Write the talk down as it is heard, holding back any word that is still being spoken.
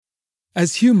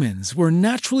As humans, we're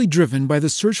naturally driven by the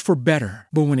search for better.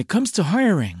 But when it comes to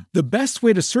hiring, the best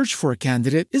way to search for a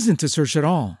candidate isn't to search at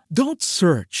all. Don't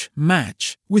search,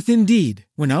 match with Indeed.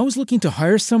 When I was looking to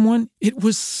hire someone, it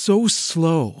was so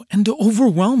slow and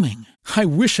overwhelming. I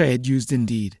wish I had used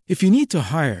Indeed. If you need to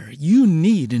hire, you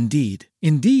need Indeed.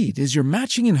 Indeed is your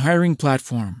matching and hiring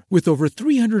platform with over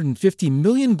 350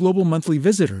 million global monthly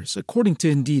visitors, according to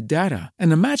Indeed data,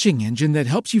 and a matching engine that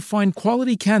helps you find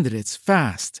quality candidates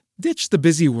fast. Ditch the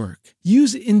busy work.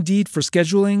 Use Indeed for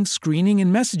scheduling, screening,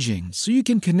 and messaging so you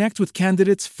can connect with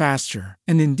candidates faster.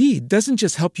 And Indeed doesn't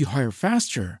just help you hire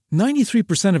faster.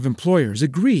 93% of employers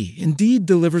agree Indeed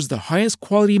delivers the highest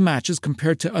quality matches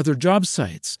compared to other job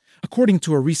sites, according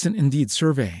to a recent Indeed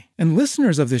survey. And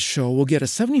listeners of this show will get a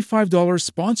 $75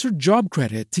 sponsored job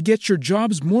credit to get your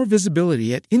jobs more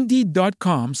visibility at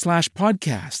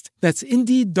Indeed.com/podcast. That's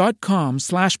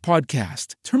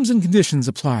Indeed.com/podcast. Terms and conditions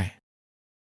apply.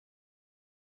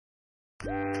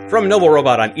 From Noble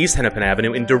Robot on East Hennepin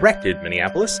Avenue in directed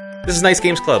Minneapolis, this is Nice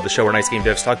Games Club, the show where nice game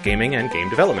devs talk gaming and game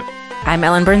development. I'm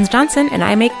Ellen Burns-Johnson, and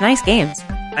I make nice games.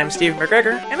 I'm Steve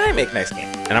McGregor, and I make nice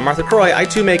games. And I'm Arthur Croy, I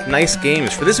too make nice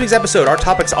games. For this week's episode, our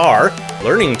topics are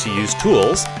learning to use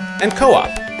tools and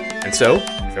co-op. And so,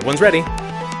 if everyone's ready,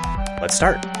 let's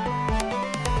start.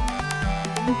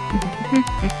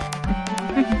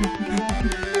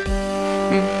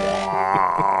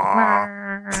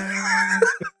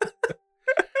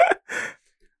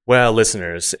 Well,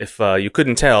 listeners, if you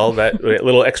couldn't tell, that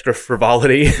little extra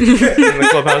frivolity in the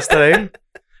clubhouse today,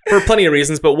 for plenty of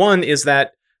reasons, but one is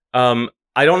that I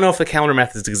don't know if the calendar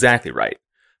math is exactly right,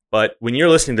 but when you're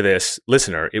listening to this,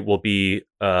 listener, it will be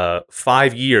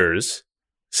 5 years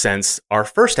since our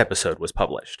first episode was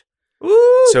published.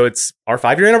 Ooh. So it's our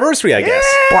 5-year anniversary, I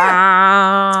guess.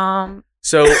 Wow.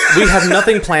 So we have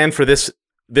nothing planned for this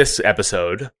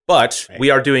episode, but we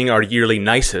are doing our yearly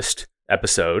nicest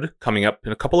episode coming up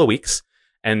in a couple of weeks,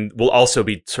 and we'll also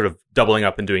be sort of doubling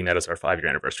up and doing that as our 5-year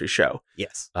anniversary show.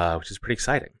 Yes. Which is pretty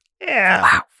exciting. Yeah.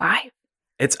 Wow, 5.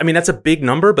 That's a big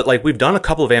number, but like we've done a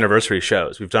couple of anniversary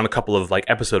shows. We've done a couple of like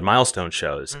episode milestone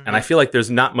shows, and I feel like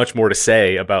there's not much more to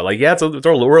say about like,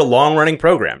 we're a long running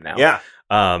program now. Yeah.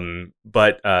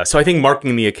 So I think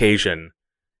marking the occasion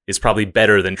is probably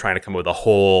better than trying to come up with a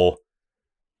whole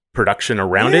production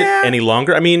around it any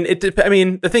longer. I mean,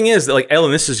 the thing is that like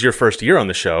Ellen, this is your first year on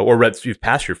the show, or you've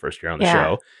passed your first year on the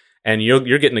show, and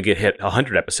you're getting to get hit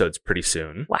 100 episodes pretty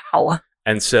soon. Wow.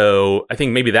 And so I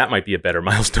think maybe that might be a better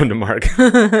milestone to mark.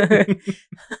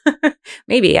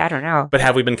 Maybe, I don't know. But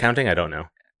have we been counting? I don't know.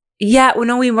 Yeah, well,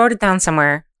 no, we wrote it down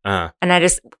somewhere. And I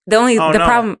just,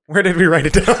 problem. Where did we write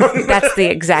it down? That's the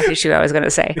exact issue I was going to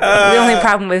say. The only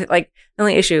problem with, the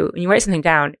only issue, when you write something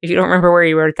down, if you don't remember where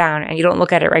you wrote it down and you don't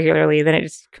look at it regularly, then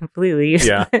it's completely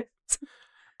useless. Yeah.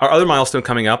 Our other milestone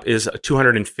coming up is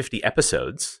 250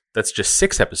 episodes. That's just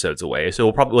 6 episodes away.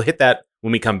 So we'll hit that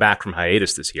when we come back from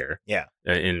hiatus this year. Yeah.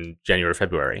 In January or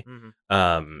February.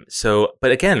 Mm-hmm.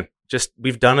 But again, just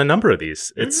we've done a number of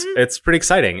these. It's pretty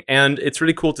exciting. And it's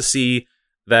really cool to see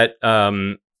that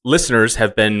listeners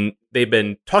they've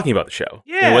been talking about the show.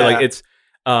 Yeah.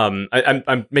 I'm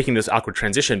making this awkward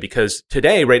transition because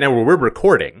today, right now, where we're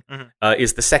recording,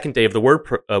 is the second day of the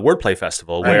Wordplay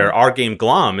Festival, where our game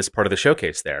Glom is part of the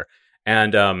showcase there.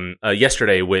 And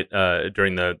yesterday,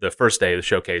 during the first day of the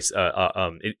showcase,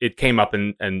 it came up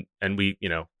and we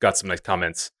got some nice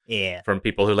comments from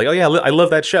people who are like, oh yeah, I love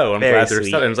that show. I'm glad there's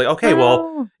stuff. And I was like, okay,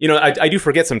 well, I do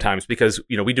forget sometimes because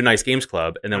we do Nice Games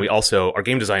Club, and then we also are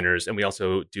game designers, and we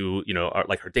also do our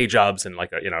day jobs and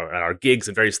our gigs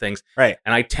and various things. Right.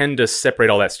 And I tend to separate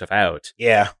all that stuff out.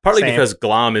 Yeah. Partly same. because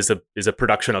Glom is a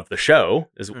production of the show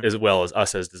as well as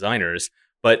us as designers.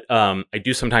 But I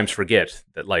do sometimes forget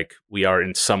that we are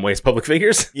in some ways public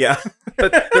figures. Yeah.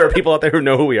 But there are people out there who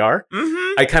know who we are.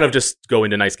 Mm-hmm. I kind of just go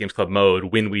into Nice Games Club mode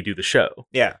when we do the show.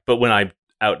 Yeah. But when I'm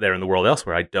out there in the world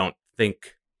elsewhere, I don't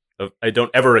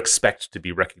ever expect to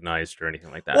be recognized or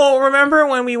anything like that. Well, remember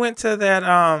when we went to that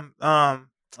oh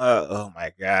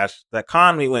my gosh, that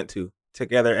con we went to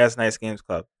together as Nice Games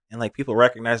Club, and people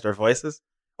recognized our voices?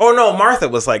 Oh no, Martha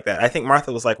was like that. I think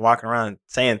Martha was walking around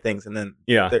saying things, and then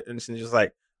and she's just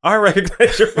like, I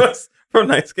recognize your voice from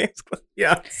Nice Games Club.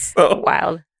 Yeah, so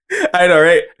Wild. I know,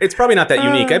 right? It's probably not that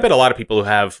unique. I bet a lot of people who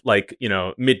have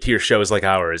mid-tier shows like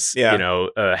ours,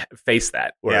 face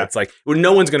that where it's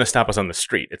no one's going to stop us on the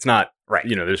street. It's not right.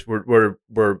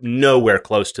 We're nowhere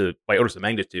close to, by orders of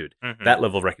magnitude, that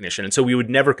level of recognition, and so we would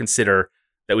never consider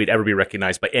that we'd ever be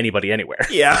recognized by anybody anywhere.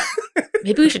 Yeah.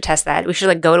 Maybe we should test that. We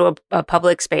should go to a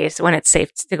public space when it's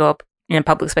safe to go up in a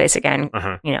public space again.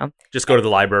 Just go to the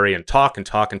library and talk and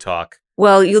talk and talk.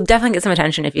 Well, you'll definitely get some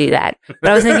attention if you do that. But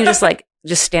I was thinking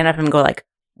just stand up and go like,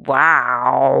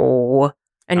 wow.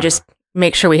 And just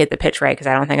make sure we hit the pitch right, because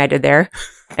I don't think I did there.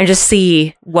 And just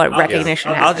see what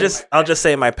recognition happens. I'll just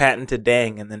say my patented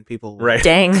dang, and then people will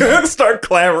dang start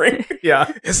clamoring.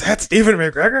 Yeah. Is that Stephen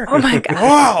McGregor? Oh my God.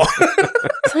 Wow.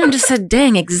 Someone just said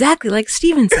dang exactly like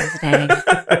Steven says dang.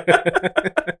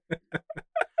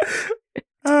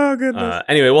 Oh, goodness.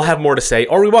 Anyway, we'll have more to say,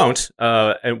 or we won't,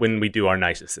 when we do our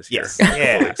nicest this year. Yes.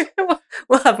 Yeah.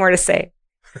 We'll have more to say.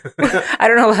 I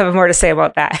don't know. We'll have more to say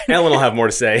about that. Ellen will have more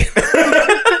to say.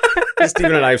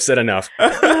 Stephen and I have said enough.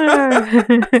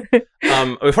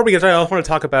 Before we get started, I want to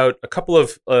talk about a couple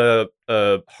of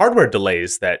hardware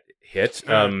delays that hit.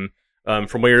 From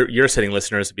where you're sitting,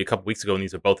 listeners, it'd be a couple weeks ago, and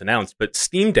these are both announced. But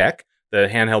Steam Deck, the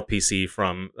handheld PC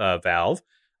from Valve,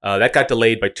 that got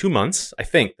delayed by 2 months. I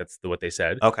think that's what they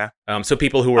said. Okay. So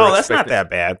people who were that's not that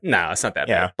bad. No, it's not that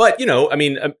bad. But I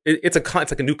mean, it's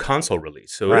like a new console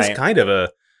release, so it's kind of a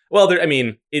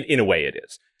in a way it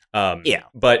is.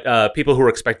 But people who are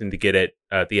expecting to get it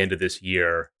at the end of this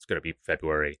year, it's going to be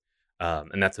February,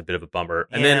 and that's a bit of a bummer.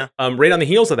 And then right on the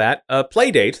heels of that,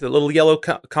 Playdate, the little yellow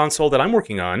console that I'm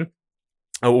working on,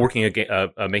 making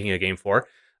a game for,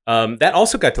 that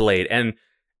also got delayed, and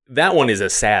that one is a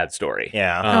sad story.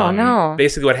 Yeah. Oh no.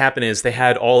 Basically, what happened is they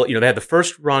had they had the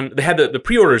first run. They had the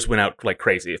pre-orders went out like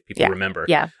crazy, if people remember.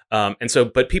 Yeah.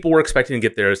 But people were expecting to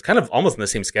get theirs kind of almost in the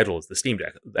same schedule as the Steam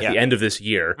Deck at the end of this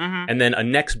year, and then a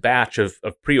next batch of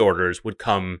pre-orders would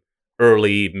come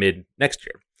early mid next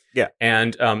year. Yeah.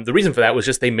 And the reason for that was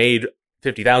just they made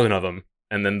 50,000 of them,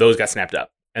 and then those got snapped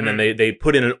up, and then they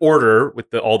put in an order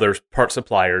with all their part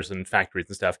suppliers and factories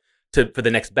and stuff for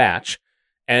the next batch.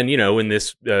 And, in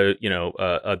this,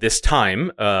 this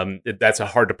time, that's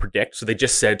hard to predict. So they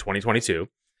just said 2022.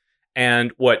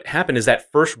 And what happened is that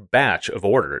first batch of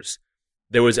orders,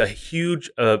 there was a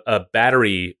huge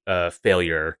battery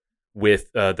failure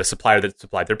with the supplier that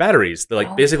supplied their batteries.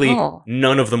 Basically,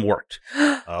 none of them worked.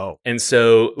 Oh. And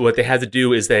so what they had to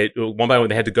do is one by one,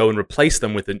 they had to go and replace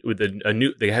them with a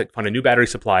new, they had to find a new battery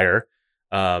supplier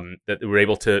that they were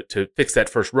able to fix that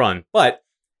first run. But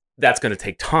that's going to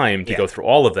take time to go through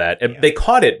all of that. And they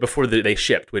caught it before they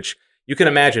shipped, which you can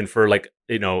imagine for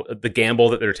the gamble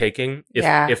that they're taking.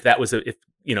 If that was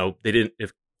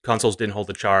if consoles didn't hold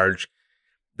the charge,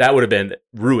 that would have been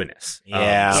ruinous.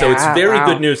 Yeah. So it's very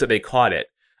good news that they caught it.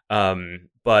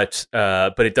 But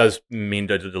it does mean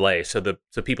a delay. So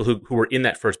people who were in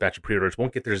that first batch of pre-orders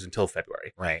won't get theirs until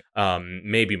February. Right.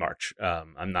 Maybe March.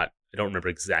 I don't remember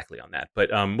exactly on that,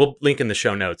 but we'll link in the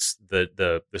show notes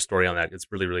the story on that. It's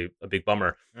really, really a big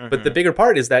bummer. Mm-hmm. But the bigger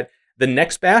part is that the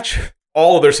next batch,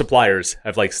 all of their suppliers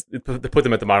have put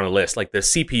them at the bottom of the list. Like the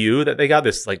CPU that they got,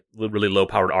 this really low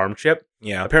powered ARM chip.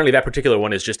 Yeah. Apparently that particular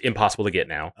one is just impossible to get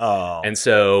now. Oh. And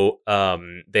so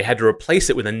they had to replace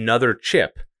it with another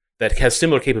chip that has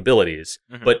similar capabilities,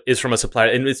 but is from a supplier.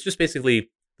 And it's just basically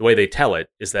the way they tell it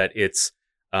is that it's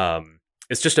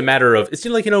just a matter of, it's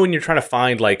when you're trying to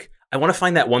find I want to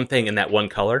find that one thing in that one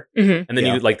color. Mm-hmm. And then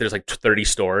there's 30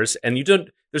 stores and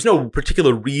there's no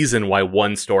particular reason why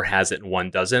one store has it and one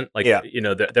doesn't.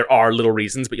 There are little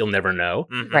reasons, but you'll never know.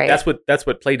 Mm-hmm. Right. That's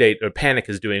what Playdate or Panic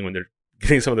is doing when they're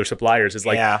getting some of their suppliers is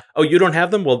oh, you don't have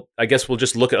them? Well, I guess we'll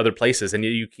just look at other places. And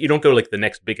you don't go the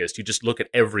next biggest. You just look at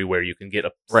everywhere you can get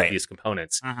these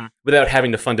components without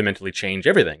having to fundamentally change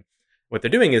everything. What they're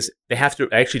doing is they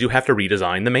actually do have to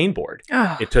redesign the main board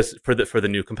for the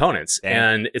new components. Dang.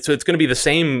 And it's going to be the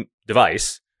same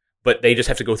device, but they just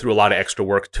have to go through a lot of extra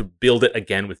work to build it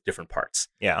again with different parts.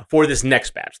 Yeah. For this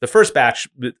next batch. The first batch,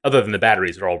 other than the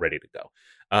batteries, are all ready to go.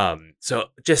 So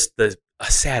just the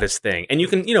saddest thing. And you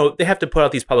can, they have to put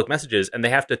out these public messages and they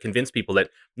have to convince people that,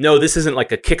 no, this isn't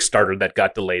like a Kickstarter that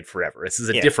got delayed forever. This is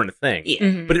a different thing. Yeah.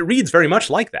 Mm-hmm. But it reads very much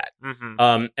like that.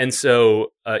 Mm-hmm. And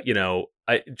so,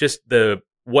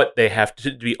 what they have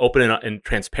to be open and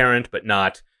transparent, but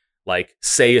not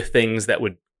say things that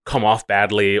would come off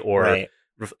badly or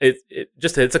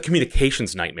it's a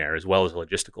communications nightmare as well as a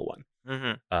logistical one.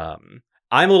 Mm-hmm.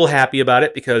 I'm a little happy about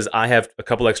it because I have a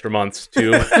couple extra months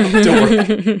to work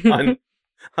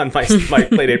on my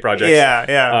Playdate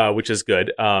projects. Which is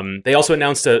good. They also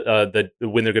announced when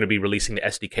they're going to be releasing the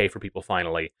SDK for people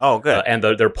finally. Oh, good. And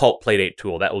their Pulp Playdate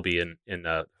tool that will be in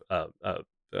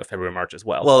February, March as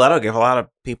well. Well, that'll give a lot of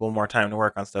people more time to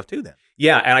work on stuff too then.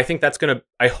 Yeah, and I think that's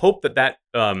I hope that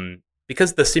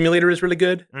because the simulator is really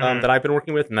good that I've been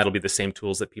working with, and that'll be the same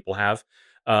tools that people have.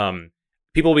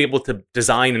 People will be able to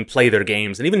design and play their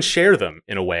games and even share them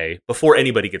in a way before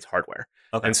anybody gets hardware.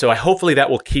 Okay. And so hopefully that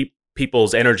will keep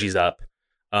people's energies up,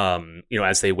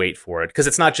 as they wait for it. Because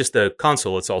it's not just a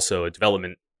console, it's also a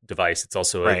development device. It's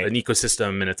also Right. an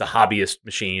ecosystem, and it's a hobbyist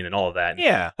machine, and all of that.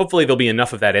 Yeah. Hopefully, there'll be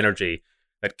enough of that energy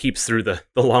that keeps through the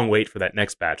long wait for that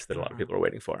next batch that a lot of people are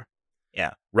waiting for.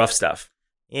 Yeah. Rough stuff.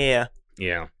 Yeah.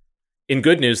 Yeah. In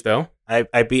good news, though,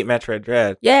 I beat Metroid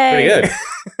Dread. Yay! pretty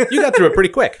good. You got through it pretty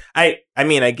quick. I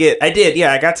did.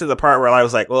 Yeah, I got to the part where I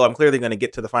was like, well, I'm clearly going to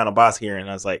get to the final boss here, and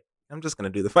I was like, I'm just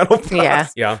going to do the final boss. Yeah.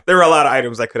 Yeah. There were a lot of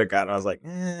items I could have gotten. I was like,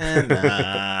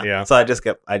 nah. Yeah. So I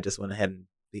just went ahead and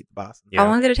beat the boss. Yeah. How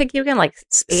long did it take you again? Like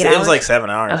 8 It hours? was like 7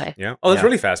 hours. Okay. Yeah. Oh, that's Yeah.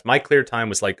 really fast. My clear time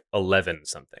was like 11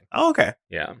 something. Oh, okay.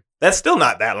 Yeah. That's still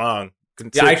not that long.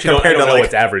 Yeah, I actually don't know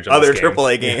what's average on other this game.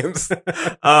 AAA games.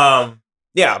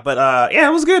 Yeah, but yeah,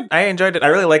 it was good. I enjoyed it. I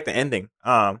really liked the ending.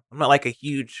 I'm not like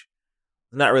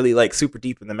not really like super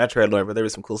deep in the Metroid lore, but there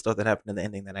was some cool stuff that happened in the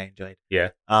ending that I enjoyed. Yeah.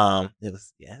 It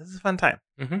was a fun time.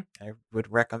 Mhm. I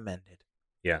would recommend it.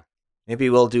 Yeah. Maybe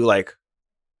we'll do like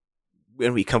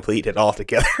when we complete it all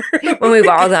together. When we've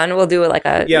all done, we'll do like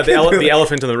a. Yeah, the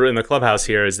elephant in the clubhouse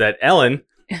here is that Ellen.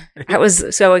 I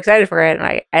was so excited for it,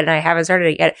 and I haven't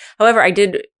started it yet. However, I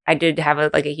did have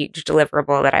a huge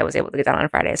deliverable that I was able to get done on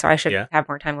Friday, so I should have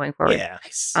more time going forward. Yeah.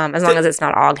 As long as it's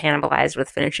not all cannibalized with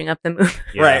finishing up the movie.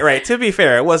 Yeah. Right. To be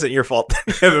fair, it wasn't your fault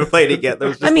that you haven't played it yet. There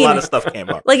was just a lot of stuff came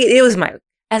up. Like it was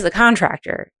as a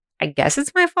contractor, I guess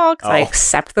it's my fault because I Oh.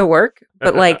 accept the work,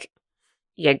 but like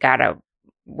you gotta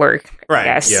work. Right.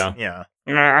 I guess. Yeah. Yeah.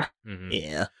 Nah. Mhm.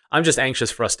 Yeah. I'm just anxious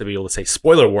for us to be able to say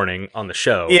spoiler warning on the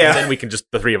show. Yeah. And then we can just,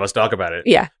 the three of us, talk about it.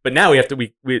 Yeah. But now we have to,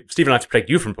 Steve and I have to protect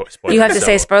you from spoilers. You have to so-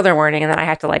 say spoiler warning, and then I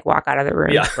have to like walk out of the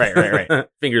room. Yeah. Right.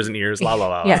 Fingers and ears, la la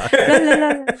la. Yeah.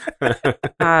 La,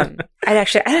 la, la.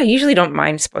 I usually don't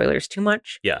mind spoilers too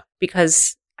much. Yeah.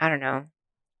 Because I don't know,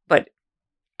 but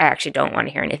I actually don't want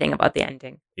to hear anything about the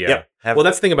ending. Yeah. Yep. Well,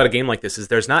 that's the thing about a game like this is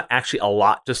there's not actually a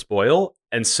lot to spoil.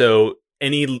 And so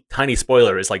any tiny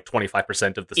spoiler is like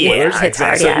 25% of the spoilers. Yeah, it's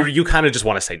hard, So yeah. you kind of just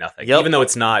want to say nothing, Yep. even though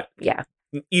it's not Yeah.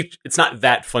 it's not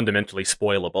that fundamentally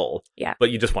spoilable. Yeah.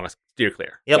 But you just want to steer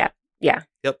clear. Yep. Yeah.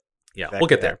 Yeah. Exactly We'll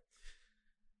get that. there.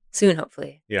 Soon,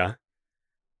 hopefully. Yeah.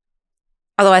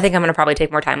 Although I think I'm going to probably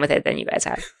take more time with it than you guys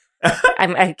have.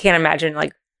 I can't imagine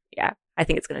I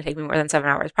think it's going to take me more than 7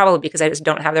 hours, probably because I just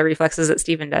don't have the reflexes that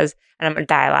Steven does, and I'm going to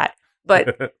die a lot.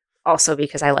 But also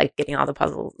because I like getting all the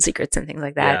puzzle secrets and things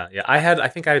like that. Yeah. I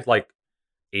think I had like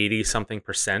 80 something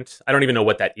percent. I don't even know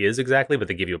what that is exactly, but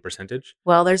they give you a percentage.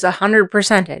 Well, there's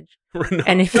 100%, No,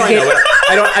 and if you I get know, but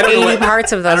I don't 80 know what,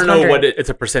 parts of those, I don't know 100, what it's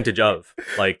a percentage of.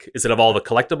 Like, is it of all the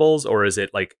collectibles, or is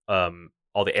it like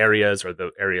all the areas, or the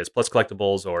areas plus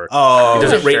collectibles, or Oh,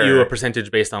 does it rate you sure. a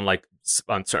percentage based on like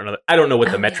on certain other? I don't know what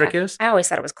the Oh, metric yeah. is. I always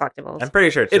thought it was collectibles. I'm pretty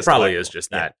sure it's It just probably collectible. is just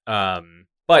Yeah. that.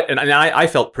 But I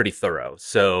felt pretty thorough,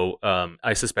 so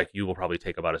I suspect you will probably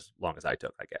take about as long as I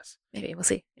took. I guess. Maybe we'll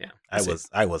see. Yeah,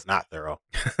 I was not thorough.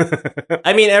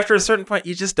 I mean, after a certain point,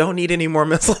 you just don't need any more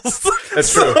missiles.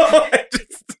 That's true.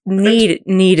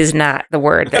 Need is not the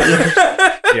word that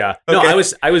you. Yeah. No, Okay.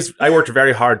 I worked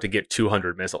very hard to get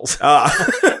 200 missiles.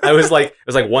 it It was like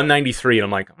 193, and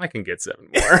I'm like, I can get 7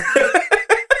 more.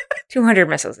 200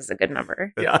 missiles is a good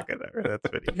number. Yeah. That's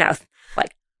pretty. Now,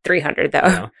 like 300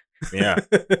 though. Yeah.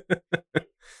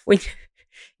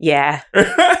 Yeah.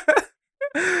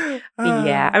 Yeah.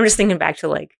 Yeah. I'm just thinking back to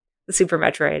like the Super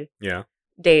Metroid Yeah.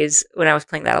 days when I was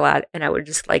playing that a lot, and I would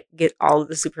just like get all of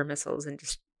the super missiles and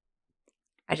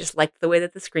I just liked the way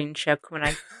that the screen shook when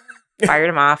I fired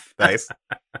them off. Nice.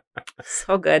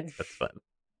 So good. That's fun.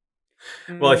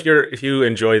 Well, if you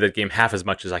enjoy the game half as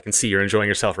much as I can see you're enjoying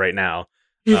yourself right now,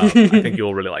 I think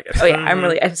you'll really like it. Oh yeah,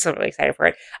 I'm so really excited for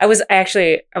it. I was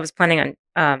planning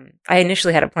on I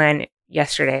initially had a plan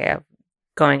yesterday of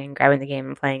going and grabbing the game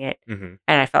and playing it, Mhm.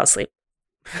 and I fell asleep.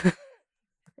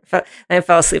 I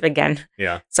fell asleep again.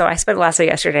 Yeah. So I spent lots of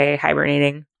yesterday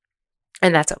hibernating,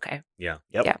 and that's okay. Yep.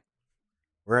 Yeah.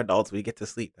 We're adults. We get to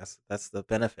sleep. That's the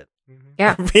benefit.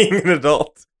 Yeah. of being an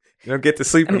adult. You don't get to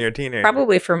sleep when mean, you're a teenager.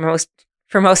 Probably for most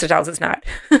adults, it's not.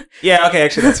 Yeah. Okay.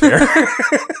 Actually, that's fair.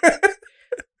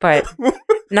 But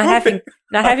not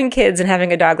having kids and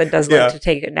having a dog that does Yeah. love to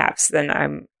take naps, then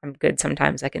I'm good.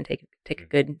 Sometimes I can take a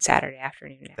good Saturday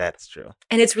afternoon nap, That's true.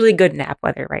 and it's really good nap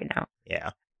weather right now.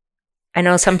 Yeah. I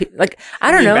know some people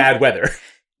I don't know. Bad weather.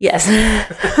 Yes,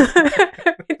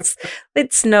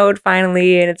 it snowed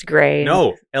finally, and it's gray.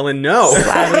 No, Ellen, no.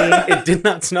 Slabby. It did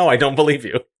not snow. I don't believe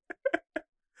you.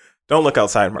 Don't look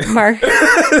outside, Mark. Mark.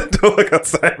 Don't look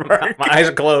outside, Mark. My eyes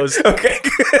are closed. Okay.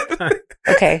 Good.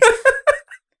 Okay.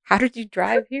 How did you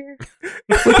drive here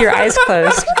with your eyes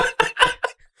closed?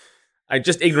 I'm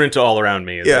just ignorant to all around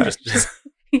me. Yeah. Just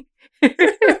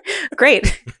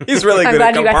Great. He's really I'm good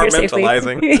at glad you got here safely.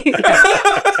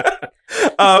 compartmentalizing.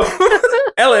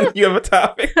 Ellen, you have a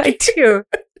topic. I do.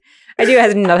 It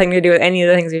has nothing to do with any of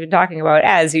the things we've been talking about,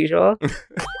 as usual.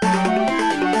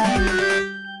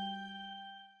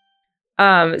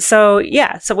 So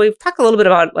we've talked a little bit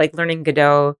about like learning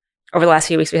Godot over the last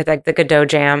few weeks. We had like the Godot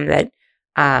Jam that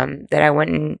I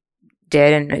went and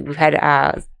did, and we've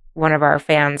had one of our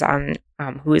fans on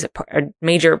who is a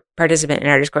major participant in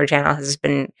our Discord channel has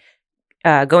been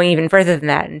going even further than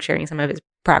that and sharing some of his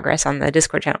progress on the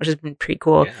Discord channel, which has been pretty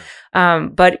cool. Yeah.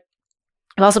 But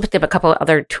I've also picked up a couple of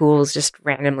other tools just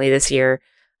randomly this year,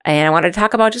 and I wanted to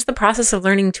talk about just the process of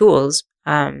learning tools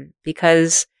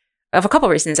because of a couple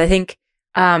of reasons. I think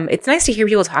it's nice to hear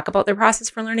people talk about their process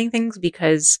for learning things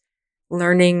because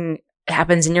learning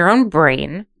happens in your own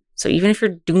brain. So even if you're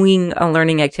doing a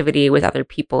learning activity with other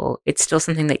people, it's still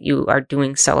something that you are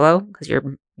doing solo because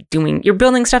you're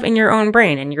building stuff in your own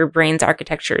brain, and your brain's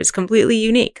architecture is completely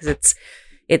unique because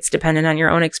it's dependent on your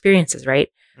own experiences, right?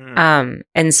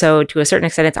 And so to a certain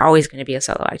extent, it's always going to be a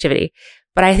solo activity.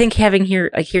 But I think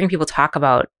hearing people talk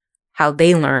about how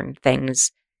they learn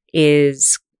things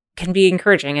can be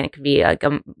encouraging, and it can be like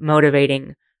a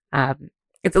motivating.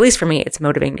 It's, at least for me, it's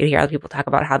motivating to hear other people talk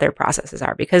about how their processes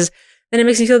are, because then it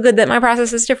makes me feel good that my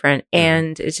process is different.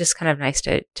 And it's just kind of nice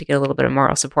to get a little bit of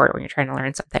moral support when you're trying to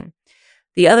learn something.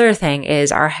 The other thing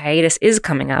is our hiatus is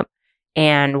coming up.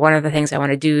 And one of the things I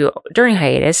want to do during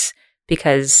hiatus,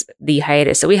 because the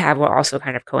hiatus that we have will also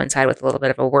kind of coincide with a little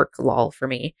bit of a work lull for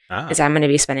me, is I'm going to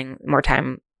be spending more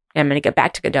time. I'm going to get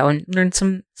back to Godot and learn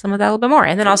some of that a little bit more.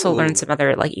 And then also learn some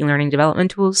other like e-learning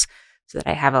development tools so that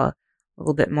I have a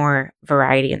little bit more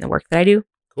variety in the work that I do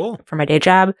for my day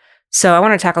job. So I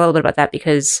want to talk a little bit about that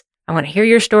because I want to hear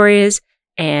your stories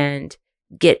and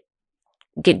get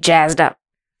jazzed up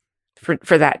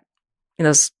for that in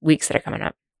those weeks that are coming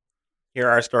up. Here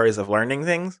are stories of learning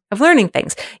things?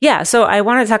 Yeah. So I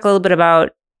want to talk a little bit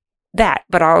about that,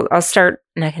 but I'll start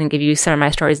and I can give you some of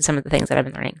my stories and some of the things that I've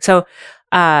been learning. So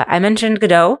I mentioned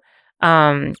Godot.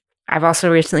 I've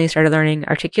also recently started learning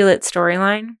Articulate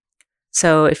Storyline.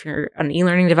 So if you're an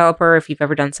e-learning developer, if you've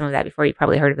ever done some of that before, you've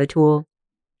probably heard of the tool.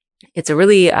 It's a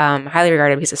really highly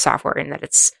regarded piece of software in that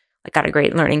it's like got a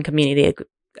great learning community,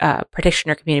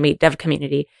 practitioner community, dev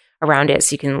community around it.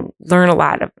 So you can learn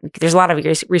there's a lot of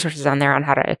resources on there on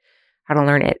how to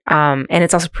learn it. And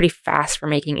it's also pretty fast for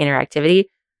making interactivity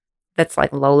that's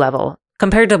like low level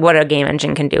compared to what a game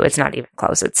engine can do. It's not even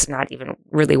close. It's not even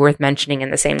really worth mentioning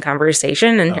in the same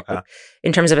conversation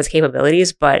in terms of its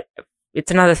capabilities, but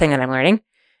it's another thing that I'm learning.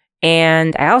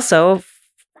 And I also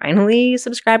finally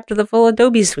subscribed to the full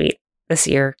Adobe suite this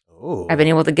year. Ooh. I've been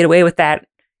able to get away with that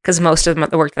because most of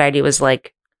the work that I do is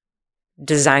like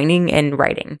designing and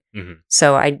writing. Mm-hmm.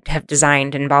 So I have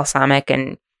designed in Balsamic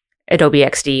and Adobe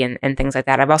XD and things like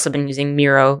that. I've also been using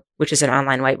Miro, which is an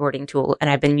online whiteboarding tool, and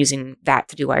I've been using that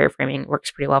to do wireframing. It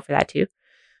works pretty well for that too.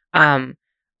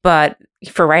 But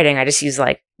for writing, I just use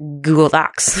like Google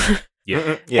Docs.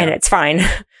 Yeah. And it's fine.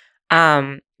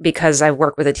 Because I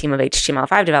work with a team of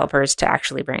HTML5 developers to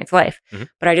actually bring it to life. Mm-hmm.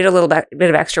 But I did a little bit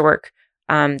of extra work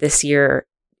this year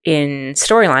in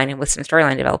Storyline and with some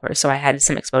Storyline developers. So I had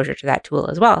some exposure to that tool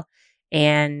as well.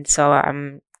 And so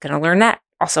I'm going to learn that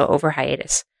also over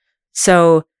hiatus.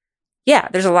 So yeah,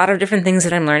 there's a lot of different things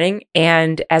that I'm learning.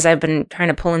 And as I've been trying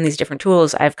to pull in these different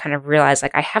tools, I've kind of realized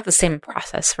like I have the same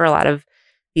process for a lot of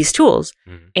these tools.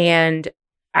 Mm-hmm. And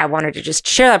I wanted to just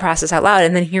share that process out loud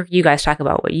and then hear you guys talk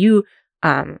about what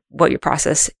your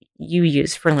process you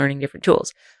use for learning different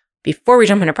tools. Before we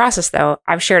jump into process though,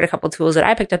 I've shared a couple tools that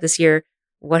I picked up this year.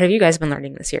 What have you guys been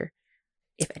learning this year,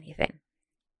 if anything?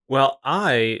 Well,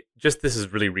 this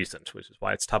is really recent, which is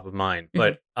why it's top of mind,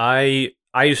 but I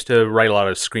used to write a lot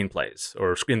of screenplays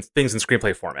or things in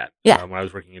screenplay format when I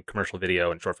was working in commercial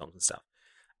video and short films and stuff.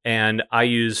 And I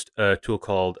used a tool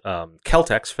called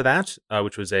Celtex for that,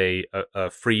 which was a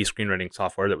free screenwriting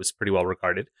software that was pretty well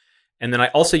regarded. And then I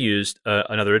also used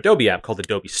another Adobe app called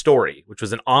Adobe Story, which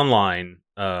was an online.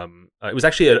 It was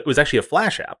actually a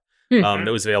Flash app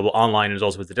that was available online, and it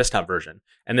also was the desktop version.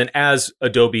 And then as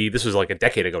Adobe, this was like a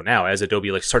decade ago now, as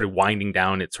Adobe like started winding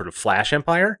down its sort of Flash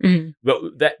empire, but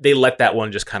they let that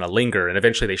one just kind of linger, and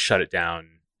eventually they shut it down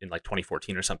in like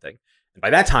 2014 or something. And by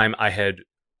that time,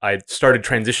 I started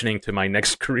transitioning to my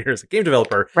next career as a game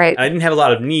developer. Right. And I didn't have a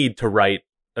lot of need to write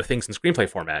things in screenplay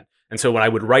format. And so when I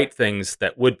would write things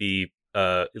that would be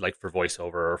like for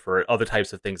voiceover or for other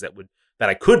types of things that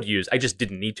I could use, I just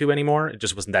didn't need to anymore. It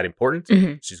just wasn't that important.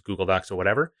 Just use Google Docs or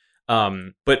whatever.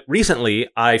 But recently,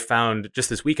 just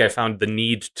this week, I found the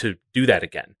need to do that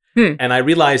again. and I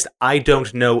realized I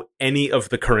don't know any of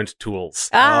the current tools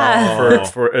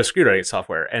for screenwriting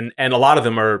software, and a lot of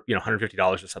them are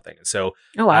 $150 or something. And so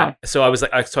so I was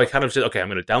like, so I kind of said, okay, I'm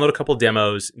going to download a couple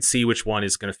demos and see which one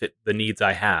is going to fit the needs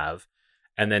I have.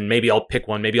 And then maybe I'll pick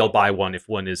one. Maybe I'll buy one if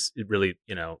one is really,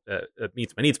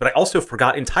 meets my needs. But I also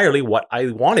forgot entirely what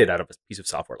I wanted out of a piece of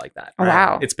software like that. Oh,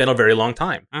 wow. It's been a very long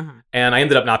time. And I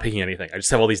ended up not picking anything. I just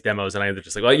have all these demos, and I ended up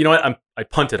just like, well, you know what? I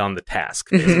punted on the task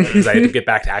because I had to get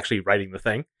back to actually writing the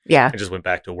thing. Yeah. I just went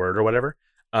back to Word or whatever.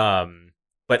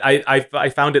 But I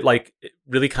found it like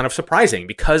really kind of surprising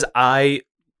because I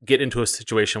get into a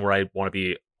situation where I want to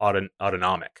be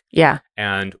autonomic. Yeah.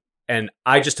 And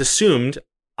I just assumed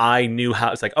I knew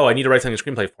how. It's like, oh, I need to write something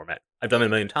in screenplay format. I've done it a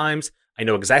million times. I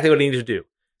know exactly what I need to do,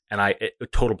 and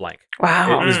total blank.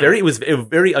 Wow, it was a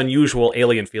very unusual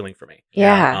alien feeling for me.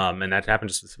 Yeah, and that happened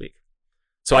just this week.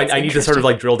 So I need to sort of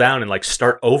like drill down and like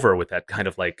start over with that kind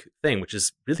of like thing, which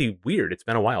is really weird. It's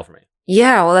been a while for me.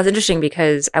 Yeah, well, that's interesting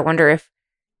because I wonder if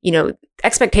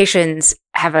expectations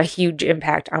have a huge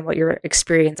impact on what your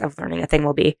experience of learning a thing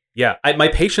will be. Yeah, my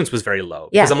patience was very low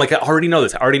because I'm like, I already know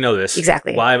this.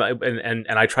 Exactly. Why am I, and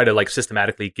I try to like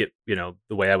systematically get the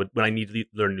way I would when I need to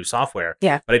learn new software.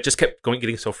 Yeah. But I just kept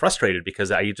getting so frustrated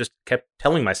because I just kept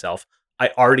telling myself I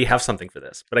already have something for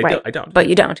this, but I don't. But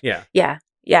you don't. Yeah. Yeah.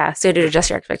 Yeah. So you had to adjust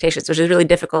your expectations, which is really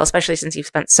difficult, especially since you've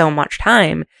spent so much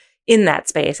time in that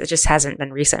space. It just hasn't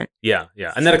been recent. Yeah.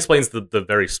 Yeah. And that explains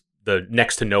the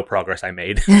next to no progress I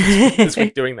made this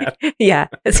week doing that. Yeah.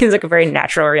 It seems like a very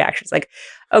natural reaction. It's like,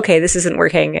 okay, this isn't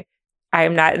working. I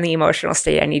am not in the emotional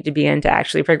state I need to be in to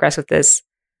actually progress with this.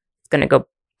 It's going to go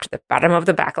to the bottom of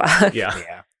the backlog.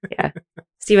 Yeah. Yeah.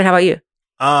 Steven, how about you?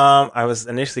 I was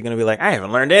initially going to be like, I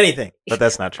haven't learned anything, but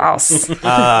that's not true. False.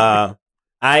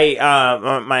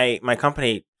 My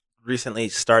company recently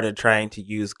started trying to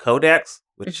use Codex,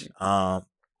 which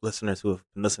listeners who have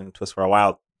been listening to us for a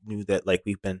while knew that like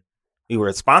we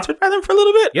were sponsored by them for a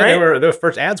little bit. Yeah, right? they were the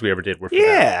first ads we ever did. Were for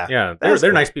Yeah. that. Yeah, they're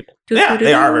Cool. nice people. Yeah,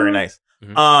 they are very nice.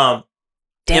 Mhm.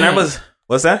 Dang. And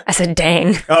what's that? I said,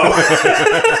 dang.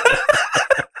 Oh.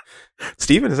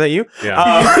 Steven, is that you? Yeah.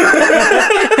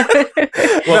 No.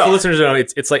 Well, for listeners, know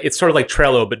it's sort of like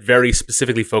Trello, but very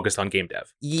specifically focused on game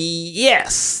dev.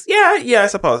 Yes. Yeah, I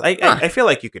suppose. I feel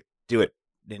like you could do it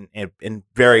in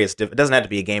various it doesn't have to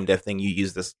be a game dev thing you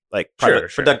use this like Sure.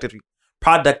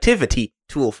 productivity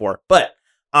tool for. But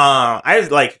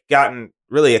I've like gotten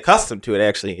really accustomed to it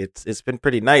actually. It's been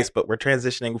pretty nice, but we're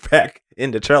transitioning back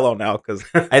into Trello now because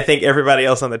I think everybody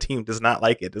else on the team does not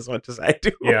like it as much as I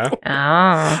do. Yeah. Oh.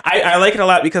 I like it a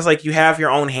lot because like you have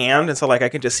your own hand, and so like I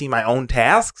can just see my own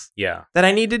tasks Yeah. that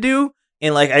I need to do.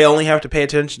 And like I only have to pay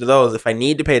attention to those. If I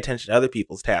need to pay attention to other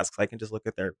people's tasks, I can just look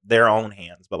at their own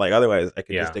hands. But like otherwise, I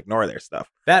can just ignore their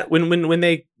stuff. That when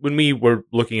we were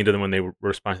looking into them when they were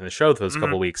responding to the show those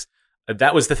couple of weeks,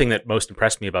 that was the thing that most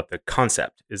impressed me about the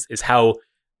concept is how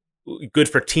good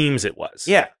for teams it was.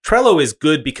 Yeah, Trello is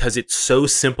good because it's so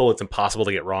simple; it's impossible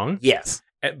to get wrong. yes,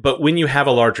 But when you have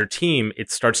a larger team,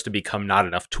 it starts to become not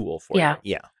enough tool for you.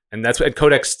 yeah. And that's what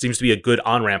Codex seems to be a good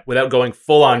on-ramp without going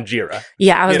full on Jira.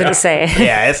 Yeah, I was going to say.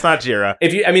 Yeah, it's not Jira.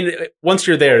 Once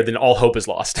you're there, then all hope is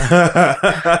lost.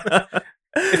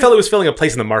 It felt it was filling a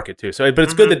place in the market too. So, but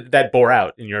it's good that bore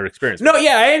out in your experience. No,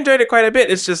 yeah, I enjoyed it quite a bit.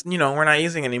 It's just we're not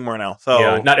using it anymore now. So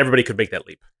yeah, not everybody could make that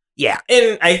leap. Yeah,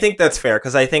 and I think that's fair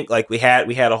because I think like we had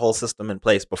a whole system in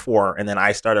place before, and then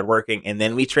I started working, and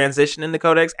then we transitioned into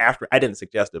Codex after. I didn't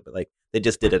suggest it, but like they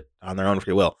just did it on their own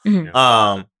free will.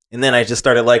 Mhm. And then I just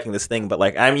started liking this thing, but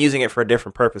like I'm using it for a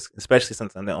different purpose, especially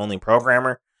since I'm the only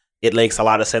programmer. It makes a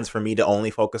lot of sense for me to only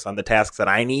focus on the tasks that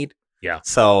I need. Yeah.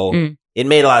 So it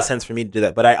made a lot of sense for me to do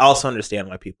that, but I also understand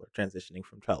why people are transitioning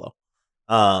from Trello,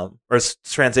 or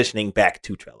transitioning back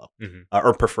to Trello,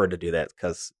 or prefer to do that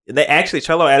because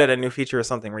Trello added a new feature or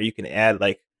something where you can add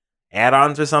like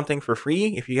add-ons or something for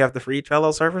free if you have the free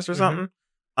Trello service or something.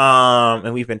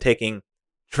 And we've been taking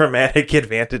dramatic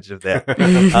advantage of that.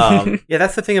 Yeah,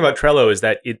 that's the thing about Trello is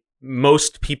that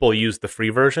most people use the free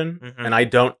version, and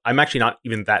I'm actually not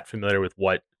even that familiar with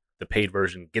what the paid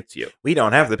version gets you. We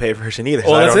don't have the paid version either.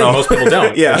 Well, so that's I don't know. Most people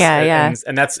don't. Yeah.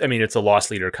 And that's, it's a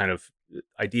loss leader kind of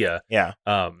idea. Yeah.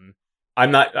 I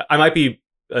might be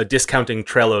discounting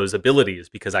Trello's abilities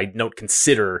because I don't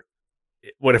consider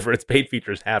whatever its paid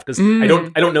features have because I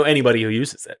don't know anybody who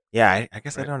uses it. Yeah, I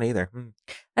guess I don't either.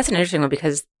 That's an interesting one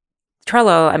because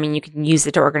Trello, you can use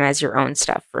it to organize your own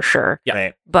stuff for sure. Yeah.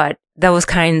 Right. But those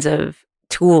kinds of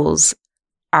tools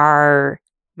are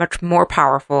much more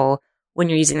powerful when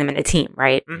you're using them in a team,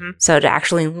 right? So to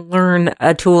actually learn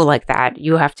a tool like that,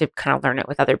 you have to kind of learn it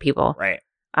with other people. Right.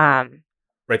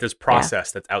 Right. Right, there's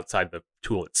process that's outside the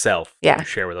tool itself that you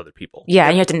share with other people. Yeah,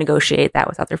 and you have to negotiate that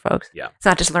with other folks. Yeah. It's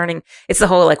not just learning. It's the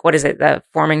whole, like, what is it? The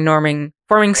forming,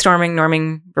 storming,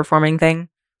 norming, performing thing.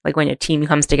 Like when a team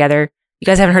comes together. You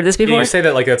guys haven't heard this before? Yeah, you say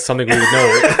that like that's something we would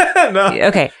know. No.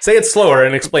 Okay. Say it slower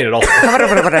and explain it also.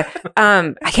 I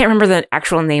can't remember the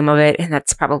actual name of it, and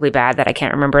that's probably bad that I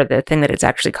can't remember the thing that it's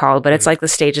actually called, but it's like the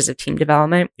stages of team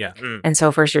development. Yeah. And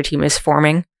so first your team is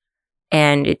forming,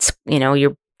 and it's,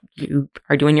 you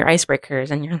are doing your icebreakers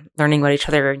and you're learning about each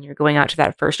other and you're going out to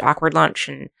that first awkward lunch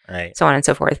and so on and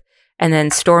so forth. And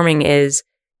then storming is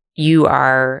you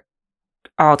are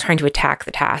all trying to attack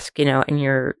the task, and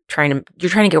you're trying to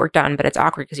get work done, but it's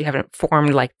awkward because you haven't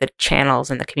formed like the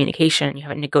channels and the communication. You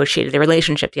haven't negotiated the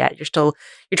relationship yet. You're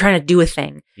trying to do a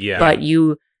thing, but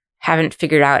you haven't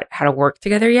figured out how to work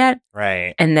together yet.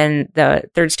 Right. And then the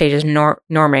third stage is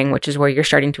norming, which is where you're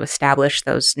starting to establish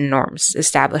those norms,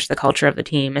 establish the culture of the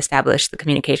team, establish the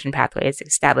communication pathways,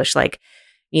 establish like,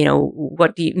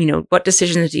 what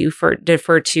decisions do you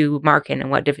defer to Mark in, and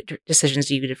what decisions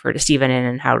do you defer to Steven in,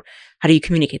 and how do you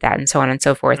communicate that, and so on and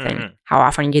so forth, and how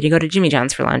often you get to go to Jimmy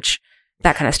John's for lunch,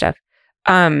 that kind of stuff.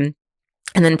 And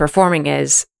then performing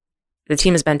is the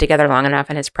team has been together long enough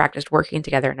and has practiced working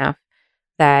together enough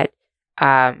that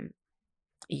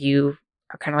you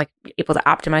are kind of like able to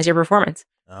optimize your performance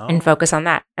and focus on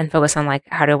that, and focus on like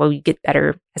how do we get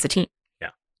better as a team.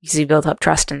 So you build up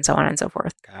trust and so on and so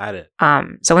forth. Got it.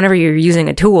 So whenever you're using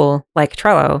a tool like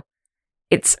Trello,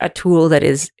 it's a tool that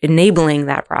is enabling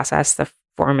that process, the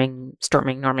forming,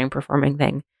 storming, norming, performing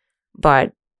thing.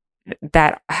 But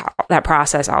that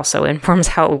process also informs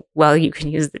how well you can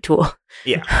use the tool.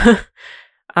 Yeah.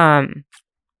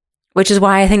 Which is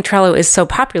why I think Trello is so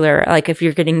popular. Like if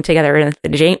you're getting together in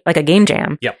like a game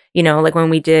jam, like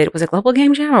when we did, was it Global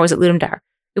Game Jam or was it Ludum Dare?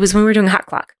 It was when we were doing Hot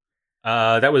Clock.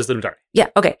 That was Ludum Dare. Yeah.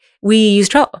 Okay. We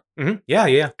used Trello. Mm-hmm.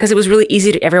 Yeah. Because it was really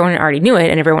easy everyone already knew it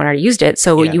and everyone already used it.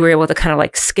 So you were able to kind of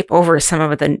like skip over some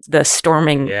of the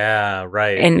storming. Yeah.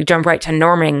 Right. And jump right to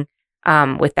norming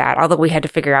with that. Although we had to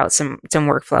figure out some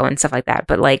workflow and stuff like that.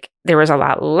 But like there was a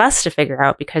lot less to figure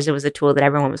out because it was a tool that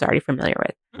everyone was already familiar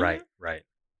with. Right.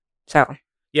 So.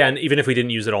 Yeah. And even if we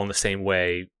didn't use it all in the same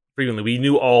way, frequently we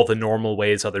knew all the normal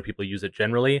ways other people use it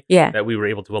generally. Yeah. That we were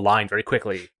able to align very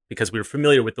quickly, because we were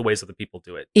familiar with the ways other people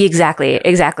do it. Exactly.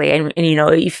 And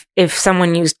if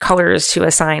someone used colors to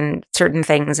assign certain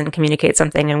things and communicate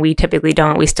something, and we typically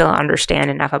don't, we still understand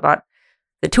enough about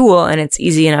the tool, and it's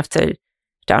easy enough to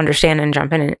understand and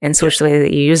jump in and switch the way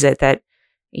that you use it, that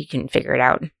you can figure it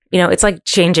out. It's like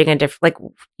changing like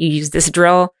you use this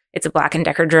drill, it's a Black &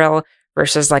 Decker drill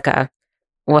versus like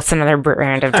what's another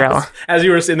brand of drill? As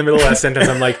you were in the middle of that sentence,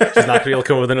 I'm like, she's not going to be able to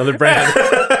come up with another brand.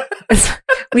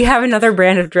 We have another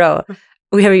brand of drill.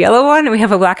 We have a yellow one and we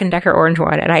have a Black & Decker orange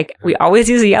one. And we always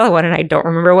use a yellow one, and I don't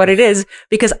remember what it is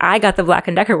because I got the Black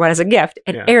 & Decker one as a gift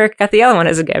and Eric got the yellow one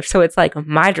as a gift. So it's like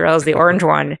my drill is the orange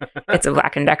one. It's a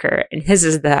Black & Decker, and his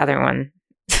is the other one.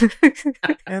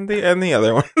 and the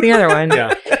other one. The other one.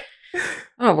 Yeah.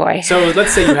 Oh boy. So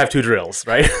let's say you have two drills,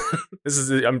 right?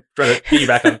 I'm trying to get you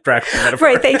back on track.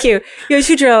 Right. Thank you. You have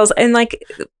two drills, and like,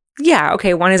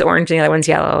 okay, one is orange and the other one's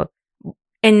yellow.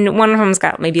 And one of them's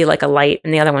got maybe like a light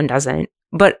and the other one doesn't.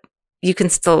 But you can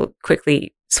still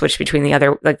quickly switch between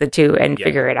the two and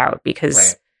figure it out,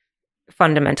 because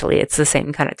fundamentally it's the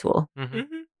same kind of tool.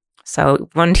 Mm-hmm. So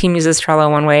one team uses Trello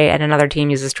one way and another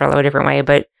team uses Trello a different way,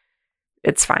 but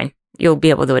it's fine. You'll be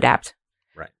able to adapt.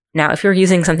 Right. Now, if you're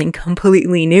using something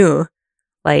completely new,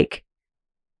 like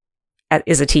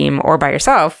as a team or by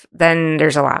yourself, then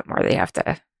there's a lot more that you have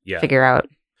to figure out.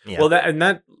 Yeah. Well,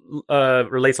 that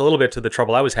relates a little bit to the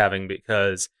trouble I was having,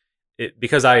 because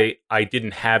I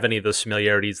didn't have any of those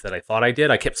familiarities that I thought I did.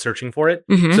 I kept searching for it.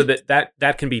 Mm-hmm. So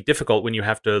that can be difficult when you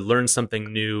have to learn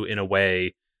something new in a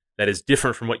way that is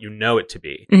different from what you know it to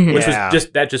be. Mm-hmm. Which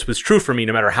was was true for me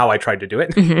no matter how I tried to do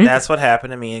it. Mm-hmm. That's what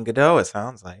happened to me in Godot, it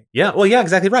sounds like. Yeah, well, yeah,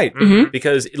 exactly right. Mm-hmm.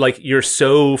 Because like you're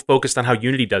so focused on how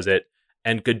Unity does it,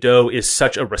 and Godot is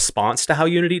such a response to how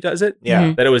Unity does it,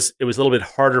 Mm-hmm. that it was a little bit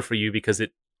harder for you because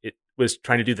it was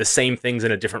trying to do the same things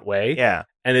in a different way. Yeah.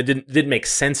 And it didn't make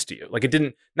sense to you. Like it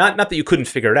didn't, not that you couldn't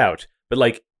figure it out, but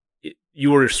like you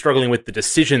were struggling with the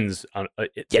decisions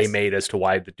they made as to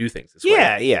why to do things this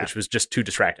way. Yeah. Which was just too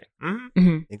distracting. Mm-hmm.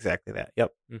 Mm-hmm. Exactly that.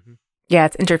 Yep. Mm-hmm. Yeah,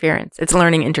 it's interference. It's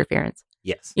learning interference.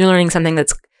 Yes. You're learning something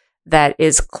that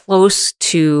is close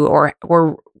to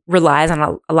or relies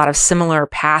on a lot of similar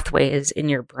pathways in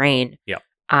your brain.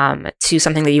 To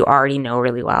something that you already know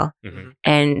really well. Mm-hmm.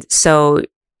 And so,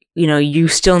 you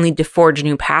still need to forge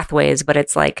new pathways, but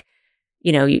it's like,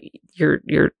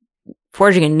 you're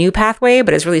forging a new pathway,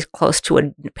 but it's really close to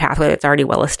a pathway that's already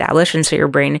well established. And so your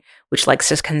brain, which likes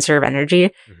to conserve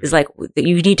energy, is like,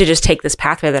 you need to just take this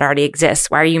pathway that already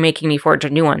exists. Why are you making me forge a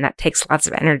new one? That takes lots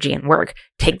of energy and work.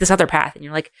 Take this other path. And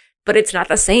you're like, but it's not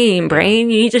the same, brain.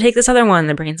 You need to take this other one.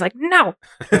 The brain's like, no,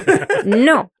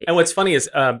 no. And what's funny is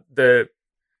I'm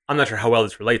not sure how well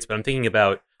this relates, but I'm thinking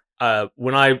about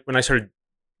when I started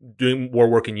doing more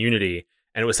work in Unity.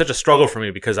 And it was such a struggle for me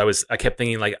because I kept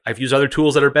thinking like, I've used other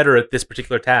tools that are better at this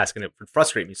particular task, and it would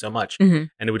frustrate me so much. And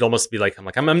it would almost be like,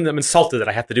 I'm insulted that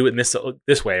I have to do it in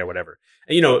this way or whatever.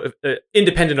 And,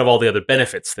 independent of all the other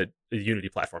benefits that the Unity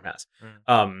platform has.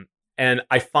 And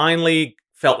I finally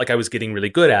felt like I was getting really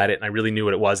good at it, and I really knew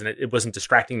what it was, and it wasn't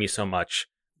distracting me so much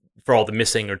for all the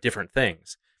missing or different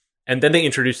things. And then they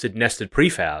introduced nested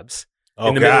prefabs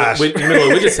in the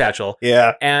middle of Widget Satchel.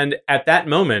 Yeah. And at that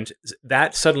moment,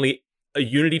 that suddenly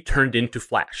Unity turned into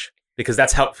Flash, because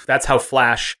that's how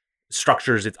Flash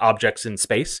structures its objects in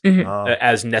space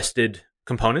as nested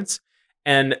components.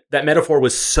 And that metaphor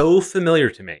was so familiar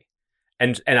to me,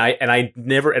 and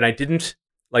I didn't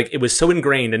like, it was so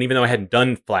ingrained. And even though I hadn't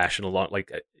done Flash in a long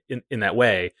in that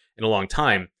way in a long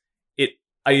time,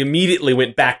 I immediately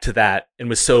went back to that and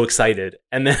was so excited.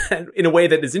 And then in a way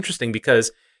that is interesting,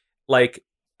 because like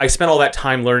I spent all that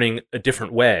time learning a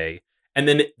different way. And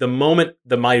then the moment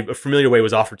my familiar way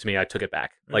was offered to me, I took it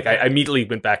back. Like I immediately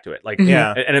went back to it. Like,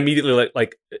 and immediately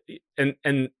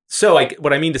so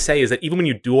what I mean to say is that even when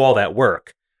you do all that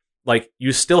work, like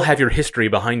you still have your history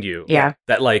behind you. Yeah.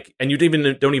 That like, and you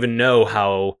don't even know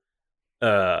how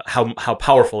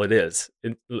powerful it is.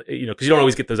 Because you don't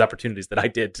always get those opportunities that I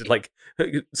did to like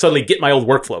suddenly get my old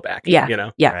workflow back. Yeah.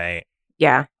 Yeah. Right.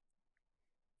 Yeah.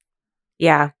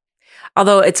 Yeah.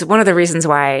 Although it's one of the reasons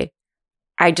why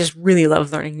I just really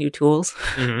love learning new tools,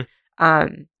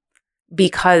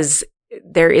 because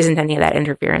there isn't any of that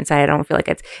interference. I don't feel like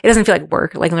it doesn't feel like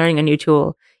work, like learning a new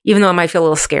tool, even though it might feel a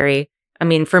little scary. I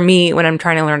mean, for me, when I'm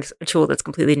trying to learn a tool that's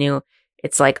completely new,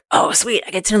 it's like, oh, sweet, I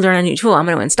get to learn a new tool. I'm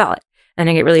going to install it. And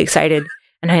I get really excited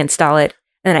and I install it.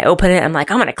 And then I open it. I'm like,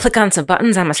 I'm going to click on some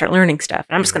buttons. I'm going to start learning stuff.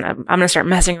 And I'm going to start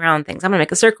messing around with things. I'm going to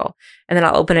make a circle. And then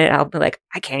I'll open it. I'll be like,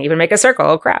 I can't even make a circle.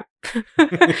 Oh, crap.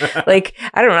 Like,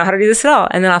 I don't know how to do this at all.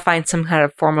 And then I'll find some kind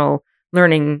of formal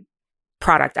learning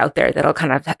product out there that'll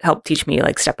kind of help teach me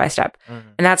like step by step.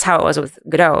 And that's how it was with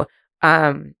Godot.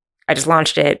 I just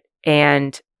launched it,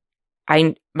 and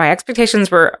my expectations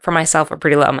for myself were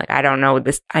pretty low. I'm like, I don't know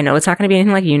this. I know it's not going to be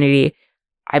anything like Unity.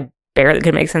 I barely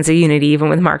could make sense of Unity, even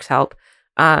with Mark's help.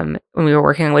 When we were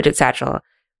working on Widget Satchel,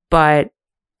 but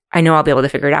I know I'll be able to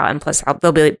figure it out. And plus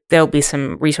there'll be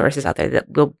some resources out there that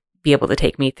will be able to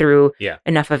take me through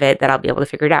enough of it that I'll be able to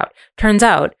figure it out. Turns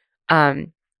out,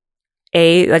 like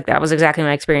that was exactly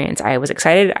my experience. I was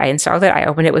excited. I installed it. I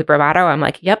opened it with bravado. I'm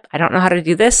like, yep, I don't know how to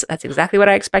do this. That's exactly what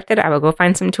I expected. I will go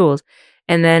find some tools.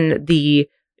 And then the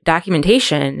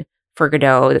documentation for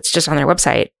Godot that's just on their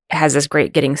website has this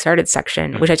great getting started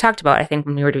section, which I talked about, I think,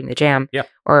 when we were doing the jam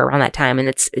or around that time. And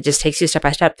it just takes you step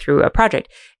by step through a project.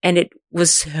 And it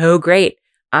was so great.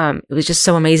 It was just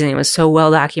so amazing. It was so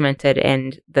well documented,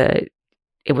 and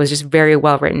it was just very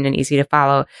well written and easy to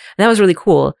follow. And that was really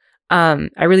cool.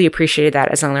 I really appreciated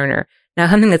that as a learner. Now,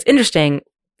 something that's interesting,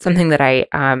 something that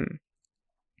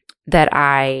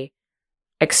I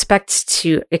expect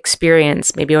to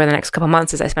experience maybe over the next couple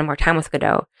months as I spend more time with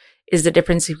Godot, is the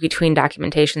difference between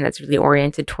documentation that's really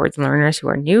oriented towards learners who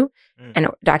are new and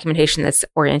documentation that's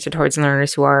oriented towards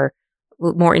learners who are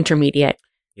more intermediate.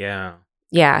 Yeah.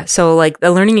 Yeah. So like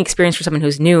the learning experience for someone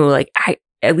who's new, like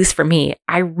at least for me,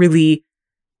 I really,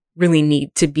 really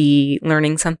need to be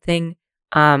learning something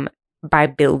by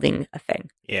building a thing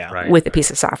with a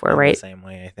piece of software, right? The same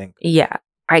way, I think. Yeah.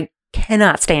 I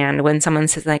cannot stand when someone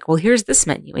says like, well, here's this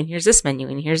menu and here's this menu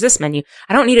and here's this menu.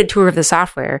 I don't need a tour of the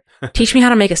software. Teach me how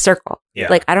to make a circle.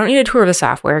 Like, I don't need a tour of the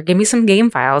software. Give me some game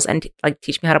files and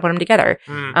teach me how to put them together.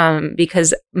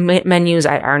 Because menus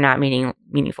are not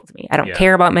meaningful to me. I don't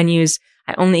care about menus.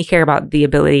 I only care about the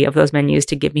ability of those menus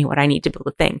to give me what I need to build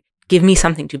a thing. Give me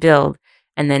something to build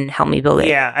and then help me build it.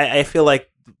 Yeah, I feel like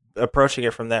approaching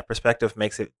it from that perspective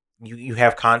makes it, you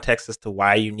have context as to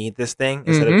why you need this thing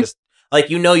instead of just, like,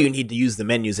 you need to use the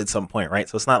menus at some point, right?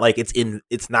 So it's not like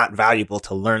it's not valuable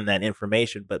to learn that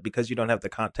information, but because you don't have the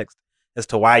context as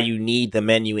to why you need the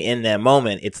menu in that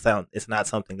moment, it's not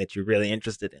something that you're really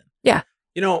interested in. Yeah.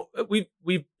 We've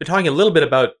been talking a little bit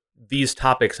about these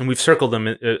topics, and we've circled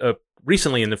them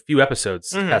recently in a few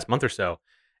episodes the past month or so.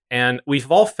 And we've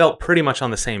all felt pretty much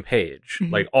on the same page,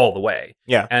 like all the way.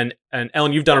 Yeah. And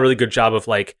Ellen, you've done a really good job of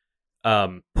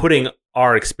putting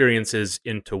our experiences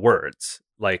into words.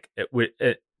 Like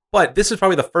But this is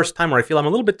probably the first time where I feel I'm a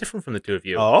little bit different from the two of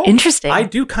you. Oh, Interesting. I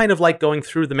do kind of like going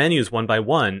through the menus one by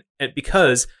one,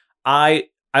 because I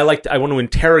want to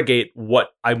interrogate what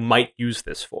I might use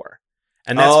this for,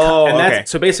 and that's okay.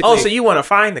 So basically, so you want to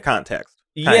find the context?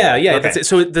 Yeah. Okay. That's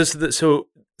it.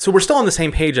 So we're still on the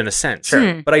same page in a sense.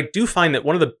 Sure. But I do find that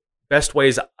one of the best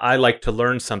ways I like to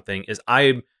learn something is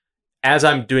as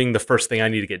I'm doing the first thing I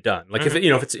need to get done. Like if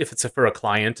it's for a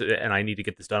client and I need to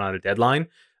get this done on a deadline,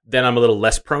 then I'm a little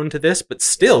less prone to this. But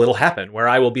still, it'll happen where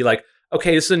I will be like,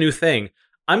 okay, this is a new thing.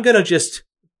 I'm gonna just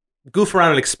goof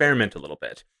around and experiment a little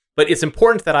bit. But it's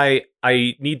important that I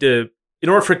need to, in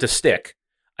order for it to stick,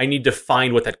 I need to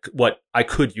find what I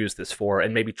could use this for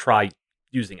and maybe try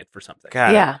using it for something.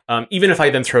 Got it. Yeah. Even if I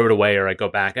then throw it away or I go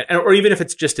back, or even if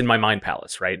it's just in my mind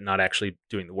palace, right, not actually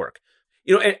doing the work.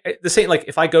 The same, like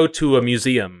if I go to a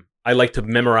museum, I like to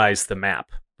memorize the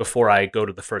map before I go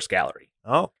to the first gallery.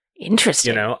 Oh,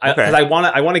 Interesting. Because I want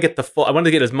to get I want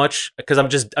to get as much, because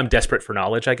I'm desperate for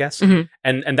knowledge, I guess,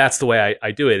 and that's the way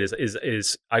I do it.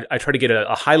 Is I try to get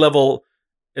a high level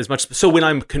as much. So when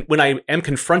I am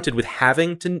confronted with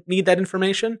having to need that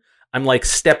information, I'm like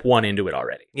step one into it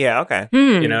already. yeah. Okay.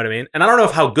 You know what I mean? And I don't know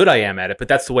how good I am at it, but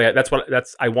that's the way.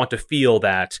 I want to feel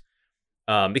that,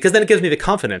 because then it gives me the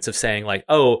confidence of saying like,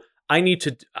 oh, I'm going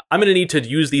to need to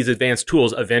use these advanced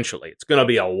tools eventually. It's going to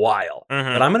be a while,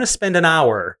 but I'm going to spend an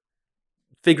hour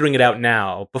figuring it out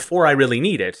now before I really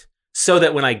need it, so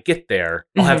that when I get there,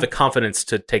 I'll have the confidence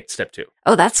to take step two.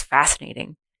 Oh, that's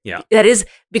fascinating. Yeah. That is,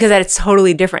 because that's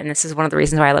totally different. And this is one of the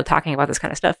reasons why I love talking about this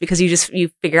kind of stuff, because you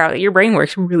figure out that your brain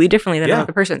works really differently than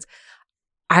another person's.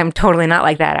 I'm totally not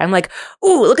like that. I'm like,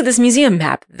 ooh, look at this museum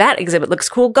map. That exhibit looks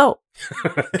cool. Go.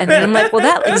 And then I'm like, well,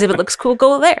 that exhibit looks cool.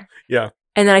 Go there. Yeah.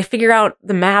 And then I figure out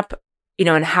the map,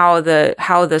 and how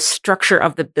the structure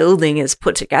of the building is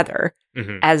put together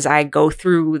as I go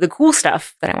through the cool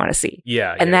stuff that I want to see.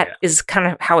 Yeah. And that is kind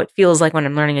of how it feels like when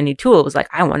I'm learning a new tool. It was like,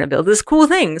 I want to build this cool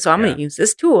thing. So I'm going to use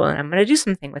this tool and I'm going to do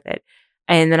something with it.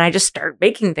 And then I just start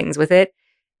making things with it.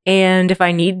 And if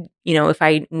I need, if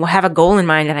I have a goal in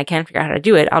mind and I can't figure out how to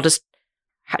do it, I'll just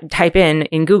type in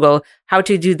Google how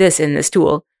to do this in this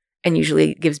tool. And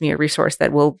usually it gives me a resource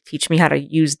that will teach me how to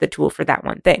use the tool for that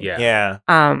one thing. Yeah.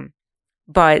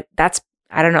 But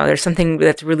I don't know, there's something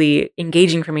that's really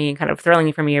engaging for me and kind of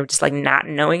thrilling for me of just like not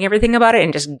knowing everything about it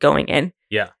and just going in.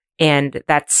 Yeah. And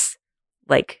that's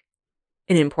like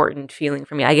an important feeling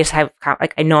for me. I guess I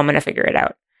know I'm going to figure it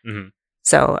out.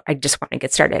 So I just want to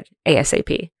get started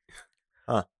ASAP.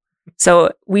 Huh.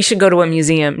 So we should go to a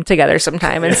museum together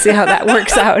sometime and see how that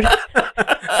works out.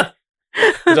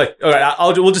 He's like, all right,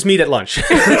 we'll just meet at lunch.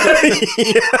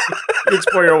 You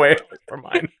explore your way from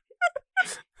mine.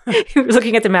 We're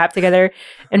looking at the map together,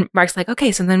 and Mark's like,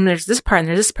 okay, so then there's this part, and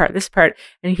there's this part,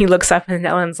 and he looks up, and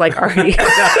Ellen's like, already,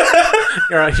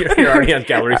 you're already on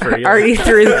gallery 3. already.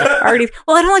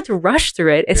 Well, I don't like to rush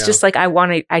through it. It's just like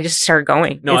I just start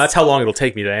going. No, that's how long it'll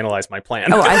take me to analyze my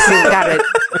plan. Oh, I see.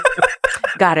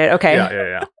 Got it. Okay.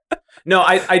 Yeah. No,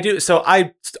 I do. So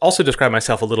I also describe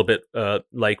myself a little bit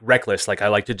like reckless. Like I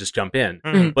like to just jump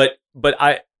in, but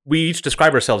we each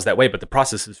describe ourselves that way, but the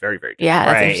process is very, very different. Yeah,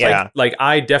 that's right. Yeah. Like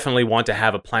I definitely want to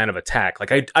have a plan of attack.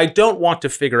 Like I don't want to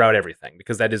figure out everything,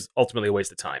 because that is ultimately a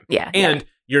waste of time. Yeah. And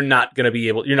you're not going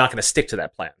to stick to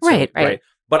that plan. Right.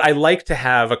 But I like to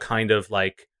have a kind of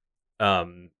like a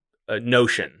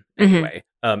notion anyway,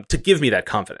 to give me that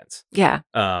confidence. Yeah.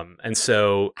 And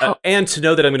so, and to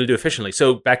know that I'm going to do efficiently.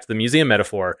 So back to the museum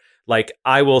metaphor, like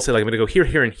I will say, like, I'm going to go here,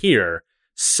 here, and here,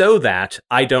 so that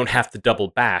I don't have to double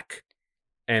back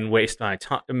and waste my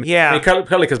time. Yeah.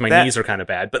 Probably because my knees are kind of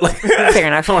bad, but like, Fair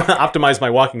enough. I want to optimize my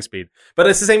walking speed. But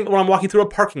it's the same when I'm walking through a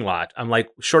parking lot. I'm like,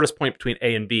 shortest point between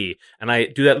A and B. And I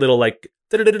do that little like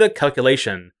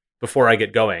calculation before I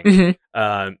get going.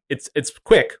 It's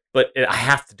quick, but I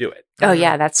have to do it. Oh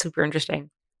yeah, that's super interesting.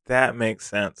 That makes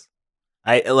sense.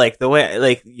 I like the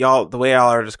way y'all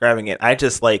are describing it. I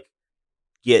just like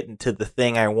get into the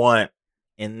thing I want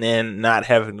and then not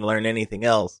having to learn anything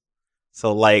else.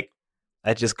 So like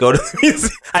I just go to the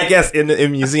museum. I guess in a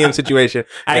museum situation,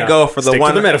 I go for the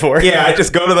one to the metaphor. Yeah, I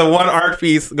just go to the one art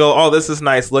piece. Go, oh, this is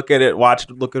nice. Look at it.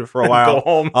 Look at it for a while, go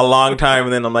home. a long time,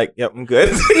 and then I'm like, yep, I'm good.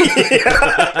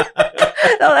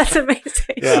 Oh, that's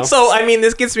amazing. Yeah. So I mean,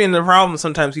 this gets me into problems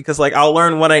sometimes because like I'll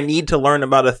learn what I need to learn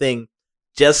about a thing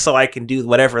just so I can do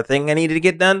whatever thing I needed to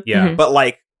get done. Yeah. But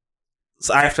like,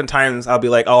 so oftentimes I'll be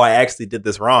like, oh, I actually did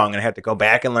this wrong, and I have to go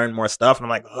back and learn more stuff. And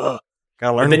I'm like, ugh.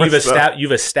 And then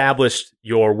you've established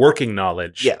your working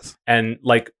knowledge. Yes. And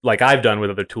like I've done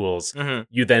with other tools,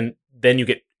 you then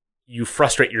you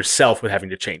frustrate yourself with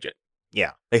having to change it.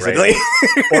 Yeah, basically.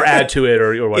 Right? Or add to it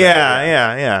or whatever.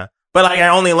 Yeah. But like, I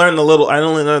only learned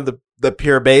the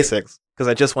pure basics because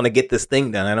I just want to get this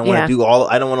thing done. I don't want to do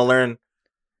I don't want to learn.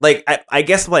 Like, I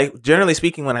guess, like, generally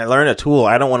speaking, when I learn a tool,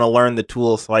 I don't want to learn the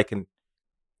tool so I can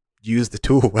use the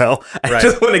tool well. I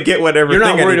just want to get whatever. You're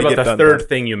thing not worried I need about to the get third done.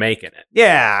 thing you make in it.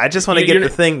 Yeah, I just want to get the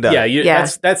thing done. Yeah,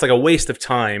 that's like a waste of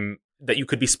time that you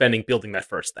could be spending building that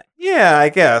first thing. Yeah, I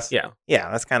guess. Yeah,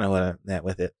 that's kind of what I'm at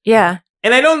with it. Yeah.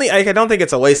 And I don't think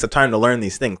it's a waste of time to learn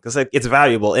these things because it's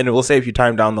valuable and it will save you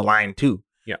time down the line too.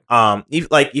 Yeah.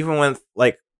 Even with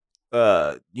like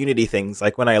Unity things,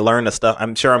 like when I learn the stuff,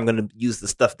 I'm sure I'm going to use the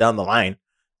stuff down the line.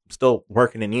 I'm still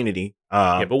working in Unity.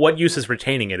 But what use is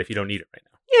retaining it if you don't need it right now?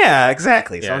 Yeah,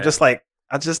 exactly. So I'm just like,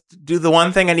 I'll just do the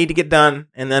one thing I need to get done,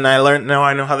 and then I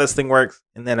know how this thing works,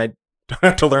 and then I don't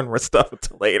have to learn more stuff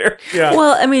until later. Yeah.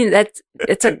 Well, I mean, I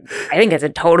think it's a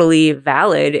totally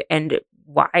valid and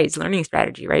wise learning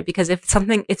strategy, right? Because if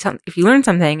you learn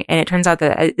something and it turns out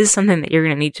that it is something that you're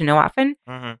going to need to know often,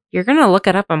 you're going to look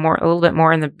it up a little bit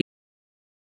more in the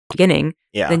beginning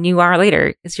than you are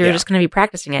later, because you're just going to be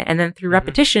practicing it, and then through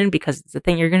repetition, because it's the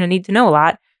thing you're going to need to know a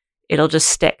lot, it'll just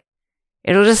stick.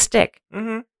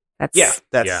 Mm-hmm.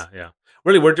 That's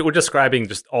really we're describing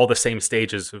just all the same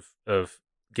stages of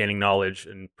gaining knowledge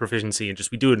and proficiency, and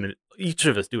just each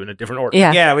of us do it in a different order.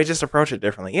 Yeah, we just approach it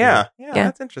differently. Yeah,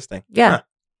 that's interesting. Yeah,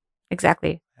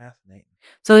 exactly. Fascinating.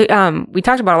 So we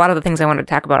talked about a lot of the things I wanted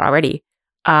to talk about already,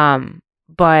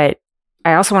 but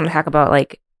I also want to talk about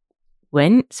like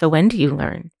when do you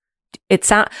learn? I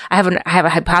have a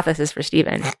hypothesis for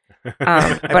Steven.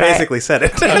 I basically said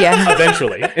it. Yeah,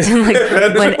 eventually. Like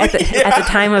when at the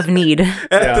time of need.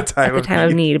 At the time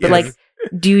of need. But like,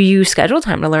 do you schedule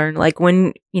time to learn? Like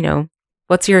when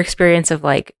what's your experience of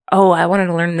like, oh, I wanted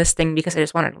to learn this thing because I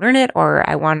just wanted to learn it, or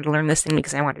I wanted to learn this thing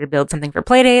because I wanted to build something for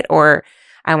Playdate, or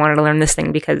I wanted to learn this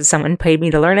thing because someone paid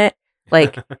me to learn it.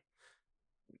 Like,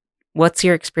 what's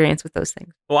your experience with those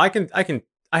things? Well,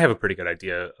 I have a pretty good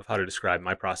idea of how to describe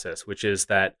my process, which is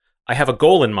that I have a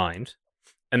goal in mind.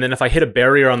 And then if I hit a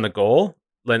barrier on the goal,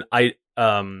 then I'll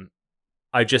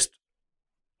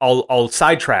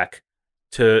sidetrack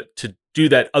to do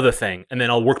that other thing, and then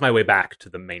I'll work my way back to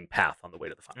the main path on the way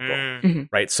to the final goal. Mm-hmm.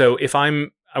 Right. So if I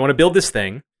want to build this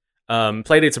thing,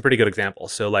 Playdate's a pretty good example.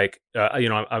 So like,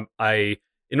 in order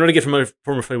to get familiar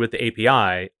with the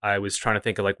API, I was trying to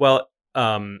think of like, well,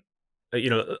 I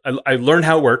learned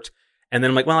how it worked. And then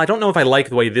I'm like, well, I don't know if I like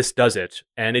the way this does it,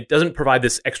 and it doesn't provide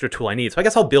this extra tool I need. So I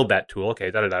guess I'll build that tool.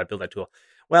 Okay, I build that tool.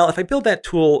 Well, if I build that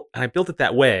tool and I built it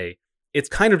that way, it's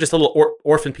kind of just a little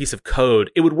orphan piece of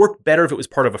code. It would work better if it was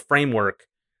part of a framework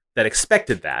that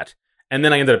expected that. And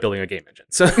then I ended up building a game engine.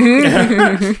 So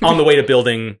on the way to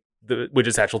building the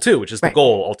Widget Satchel 2, which is the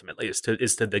goal ultimately, is to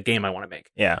the game I want to make.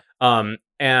 Yeah.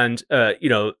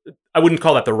 I wouldn't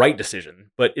call that the right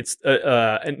decision, but it's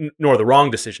nor the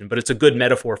wrong decision, but it's a good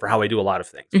metaphor for how I do a lot of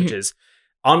things, which is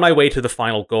on my way to the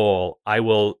final goal, I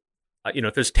will,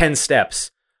 if there's 10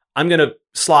 steps, I'm going to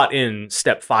slot in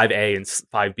step 5A and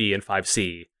 5B and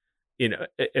 5C, and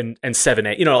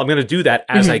 7A. I'm going to do that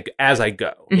as I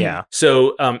go. Yeah.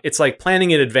 So it's like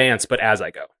planning in advance, but as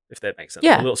I go, if that makes sense.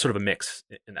 Yeah. A little sort of a mix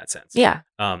in that sense. Yeah.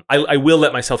 I will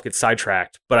let myself get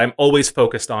sidetracked, but I'm always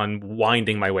focused on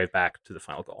winding my way back to the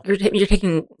final goal. You're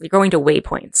going to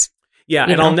waypoints. Yeah,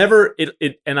 and I'll never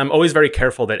and I'm always very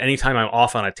careful that anytime I'm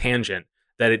off on a tangent,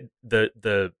 that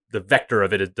the vector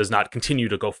of it does not continue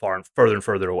to go further and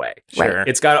further away. Sure. Right.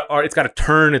 It's got to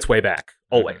turn its way back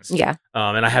always. Yeah.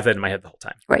 And I have that in my head the whole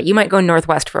time. Right. You might go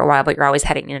northwest for a while, but you're always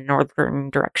heading in a northern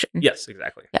direction. Yes,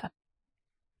 exactly. Yeah.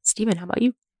 Steven, how about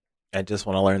you? I just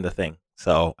want to learn the thing.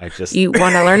 So you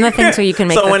want to learn the thing so you can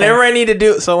make so whenever I need to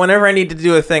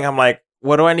do a thing, I'm like,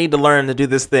 what do I need to learn to do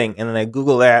this thing? And then I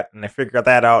Google that and I figure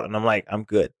that out, and I'm like, I'm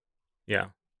good. Yeah.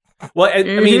 Well, I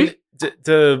mean,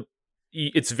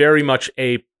 it's very much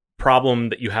a problem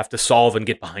that you have to solve and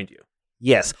get behind you.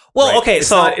 Yes. Well, right? okay.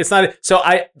 It's not. So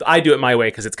I do it my way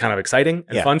because it's kind of exciting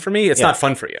and fun for me. It's not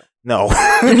fun for you. No.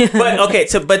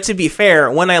 But to be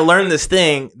fair, when I learn this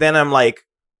thing, then I'm like,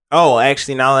 oh,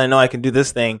 actually, now that I know I can do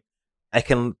this thing, I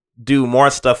can do more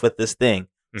stuff with this thing.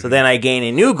 So then I gain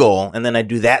a new goal, and then I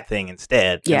do that thing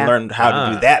instead and learn how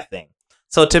to do that thing.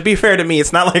 So to be fair to me,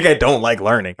 it's not like I don't like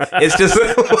learning. It's just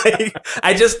like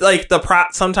I just like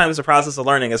sometimes the process of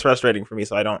learning is frustrating for me,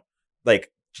 so I don't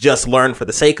like just learn for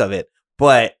the sake of it.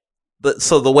 But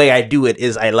so the way I do it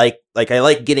is I like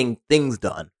getting things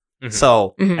done.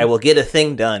 So I will get a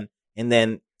thing done, and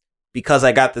then because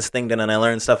I got this thing done and I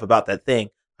learned stuff about that thing,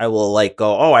 I will like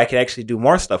go, oh, I can actually do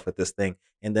more stuff with this thing,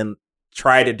 and then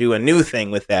try to do a new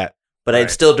thing with that. but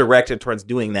I'd still direct it towards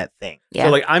doing that thing. Yeah.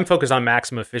 So like I'm focused on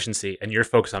maximum efficiency and you're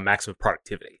focused on maximum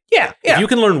productivity. Yeah. If you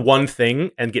can learn one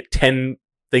thing and get 10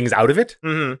 things out of it,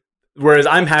 Mm-hmm. whereas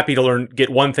I'm happy to get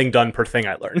one thing done per thing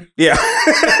I learn. Yeah.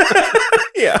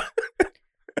 Yeah.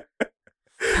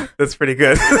 That's pretty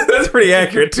good. That's pretty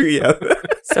accurate too, yeah.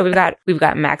 So we've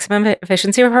got maximum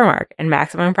efficiency for Mark and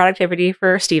maximum productivity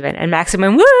for Steven and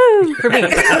maximum woo for me.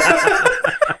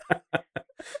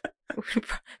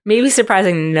 Maybe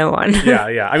surprising no one.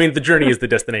 Yeah. I mean, the journey is the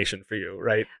destination for you,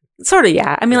 right? Sort of,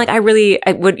 yeah. I mean, like,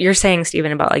 what you're saying,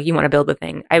 Steven, about like you want to build a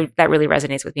thing, that really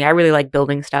resonates with me. I really like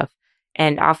building stuff.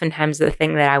 And oftentimes the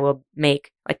thing that I will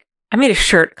make, like, I made a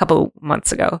shirt a couple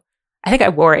months ago. I think I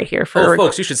wore it here for. Oh,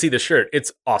 folks, you should see this shirt.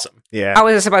 It's awesome. Yeah. I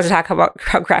was just about to talk about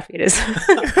how crafty it is.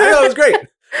 I know, it was great.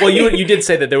 Well, you did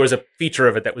say that there was a feature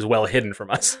of it that was well hidden from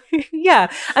us.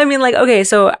 Yeah. I mean, like, okay,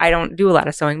 so I don't do a lot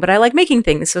of sewing, but I like making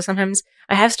things. So sometimes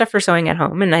I have stuff for sewing at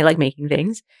home and I like making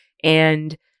things.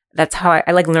 And that's how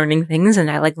I like learning things and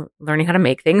I like learning how to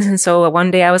make things. And so one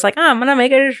day I was like, I'm going to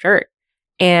make a shirt.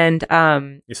 And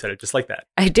you said it just like that.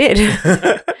 I did.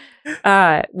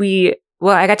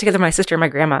 I got together with my sister and my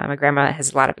grandma. My grandma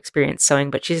has a lot of experience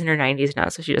sewing, but she's in her 90s now,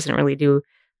 so she doesn't really do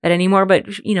that anymore.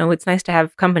 But, you know, it's nice to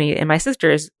have company. And my sister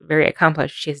is very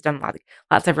accomplished. She has done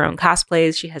lots of her own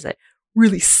cosplays. She has a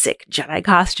really sick Jedi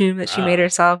costume that she made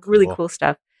herself. Really cool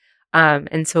stuff.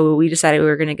 And so we decided we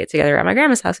were going to get together at my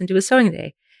grandma's house and do a sewing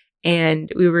day.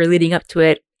 And we were leading up to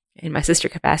it. And my sister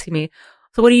kept asking me,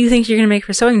 so what do you think you're going to make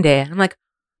for sewing day? And I'm like,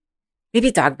 maybe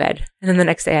a dog bed. And then the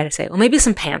next day I had to say, well, maybe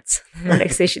some pants. And the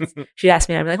next day she'd ask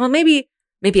me, and I'd be like, well, maybe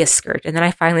a skirt. And then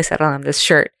I finally settled on this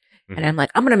shirt. And I'm like,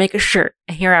 I'm going to make a shirt.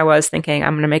 And here I was thinking,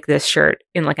 I'm going to make this shirt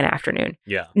in like an afternoon.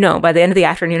 Yeah. No, by the end of the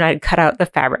afternoon, I had cut out the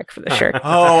fabric for the shirt.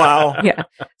 Oh, wow. Yeah.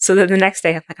 So then the next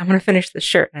day, I'm like, I'm going to finish this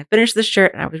shirt. And I finished the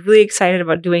shirt and I was really excited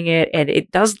about doing it. And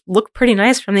it does look pretty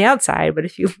nice from the outside. But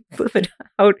if you flip it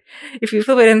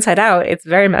inside out, it's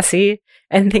very messy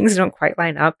and things don't quite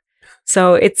line up.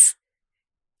 So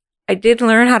I did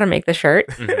learn how to make the shirt.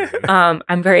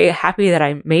 I'm very happy that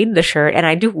I made the shirt and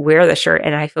I do wear the shirt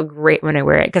and I feel great when I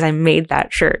wear it because I made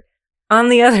that shirt. On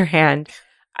the other hand,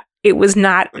 it's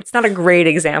not a great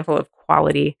example of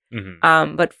quality.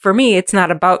 But for me, it's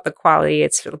not about the quality.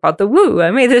 It's about the woo.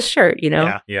 I made this shirt, you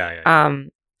know? Yeah.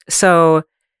 So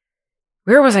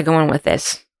where was I going with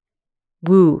this?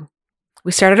 Woo.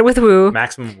 We started with woo.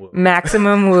 Maximum woo.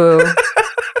 Maximum woo.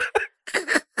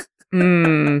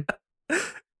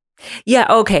 Yeah,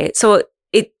 okay. So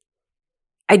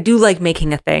I do like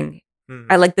making a thing.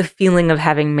 I like the feeling of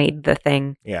having made the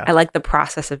thing. Yeah. I like the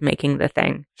process of making the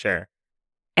thing. Sure.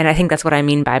 And I think that's what I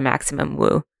mean by maximum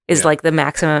woo, is like the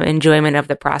maximum enjoyment of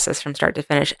the process from start to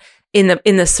finish in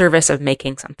the service of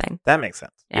making something. That makes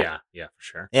sense. Yeah, for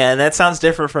sure. Yeah, and that sounds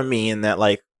different from me in that,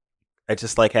 like, I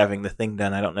just like having the thing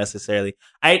done. I don't necessarily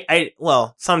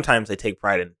well, sometimes I take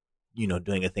pride in, you know,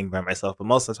 doing a thing by myself, but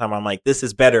most of the time I'm like, this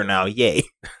is better now, yay.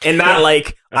 And not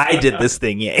like I did this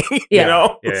thing, yay. You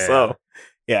know? Yeah. So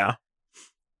I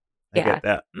get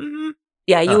that.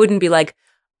 Yeah, you wouldn't be like,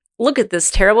 look at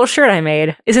this terrible shirt I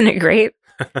made. Isn't it great?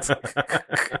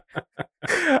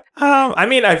 I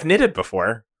mean, I've knitted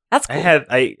before. That's cool.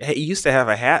 I used to have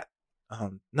a hat.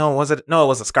 It was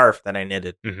a scarf that I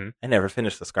knitted. I never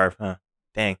finished the scarf.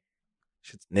 Dang.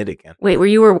 Should knit again. Wait,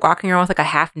 you were walking around with like a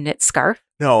half knit scarf?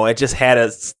 No, I just had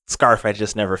a scarf. I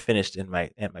just never finished at my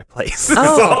place.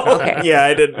 Oh, okay. Yeah,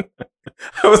 I didn't.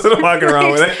 I wasn't walking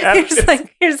around with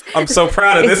it. I'm so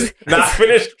proud of this not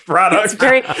finished product.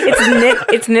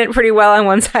 It's knit pretty well on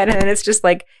one side, and then it's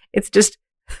just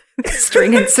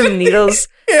string and some needles.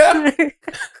 Yeah.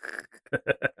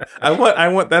 I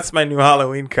want. That's my new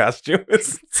Halloween costume.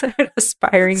 It's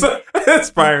aspiring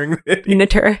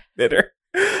knitter. Knitter.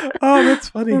 Oh, that's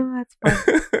funny. Oh, that's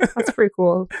fun. That's pretty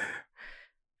cool.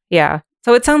 Yeah.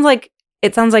 So it sounds like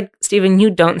Steven, you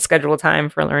don't schedule time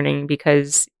for learning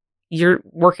because you're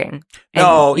working.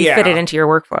 And you fit it into your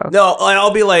workflow. No,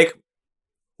 I'll be like,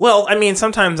 well, I mean,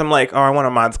 sometimes I'm like, oh, I want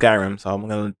to mod Skyrim, so I'm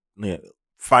gonna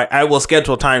I will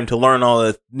schedule time to learn all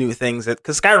the new things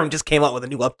because Skyrim just came out with a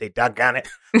new update. Doggone it!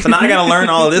 So now I gotta learn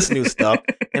all of this new stuff,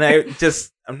 and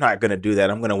I'm not gonna do that.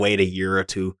 I'm gonna wait a year or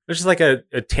two. There's just like a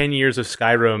 10 years of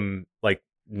Skyrim like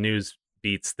news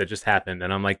beats that just happened,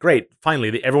 and I'm like, great,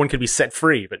 finally, everyone could be set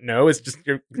free. But no, it's just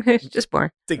it's just boring.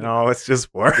 No, it's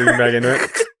just boring. Back into it.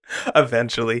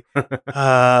 Eventually. But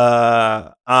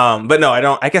no, I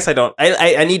don't. I guess I don't.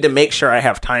 I need to make sure I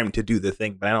have time to do the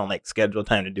thing, but I don't like schedule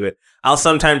time to do it. I'll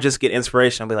sometimes just get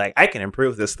inspiration. I'll be like, I can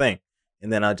improve this thing.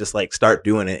 And then I'll just like start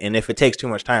doing it. And if it takes too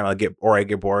much time, I get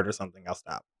bored or something, I'll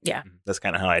stop. Yeah. That's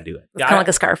kind of how I do it. It's kind of like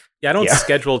a scarf. Yeah, I don't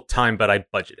schedule time, but I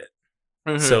budget it.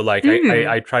 So like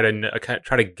I try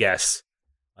to guess.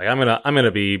 Like I'm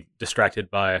gonna be distracted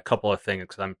by a couple of things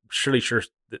because I'm surely sure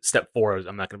that step 4 is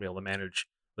I'm not gonna be able to manage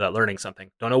without learning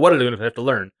something. Don't know what to do if I have to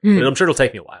learn, but I'm sure it'll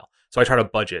take me a while. So I try to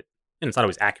budget, and it's not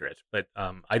always accurate, but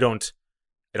I don't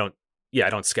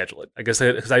schedule it. I guess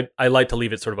because I like to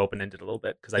leave it sort of open ended a little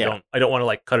bit because I don't want to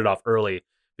like cut it off early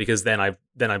because then I've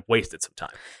wasted some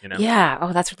time. Yeah.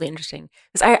 Oh, that's really interesting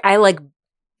because I like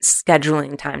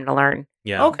scheduling time to learn.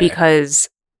 Yeah. Okay. Because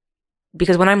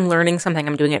when I'm learning something,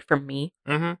 I'm doing it for me.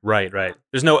 Mm-hmm. Right.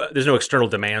 There's no external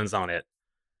demands on it.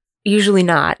 Usually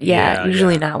not. Yeah,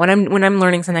 Usually not. When I'm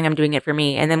learning something, I'm doing it for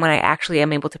me. And then when I actually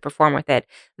am able to perform with it,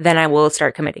 then I will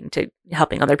start committing to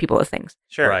helping other people with things.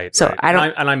 Sure. Right. So right. I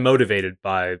don't. I'm motivated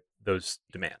by those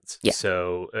demands. Yeah.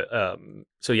 So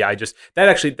I just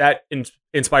that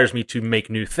inspires me to make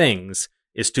new things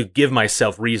is to give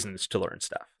myself reasons to learn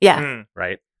stuff. Yeah. Mm.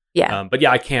 Right. Yeah. But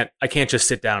yeah, I can't just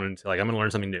sit down and like I'm going to learn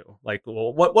something new. Like,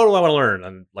 well, what do I want to learn?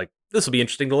 And like this will be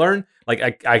interesting to learn. Like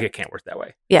I can't work that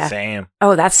way. Yeah. Same.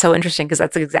 Oh, that's so interesting because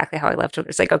that's exactly how I left it.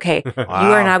 It's like, okay, Wow.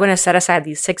 you are now going to set aside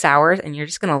these 6 hours and you're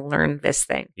just going to learn this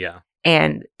thing. Yeah.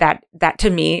 And that to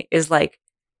me is like,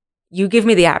 you give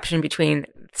me the option between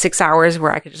 6 hours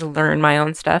where I could just learn my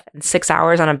own stuff and 6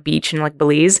 hours on a beach in like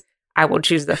Belize. I will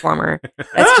choose the former.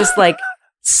 That's just like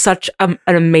such an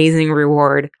amazing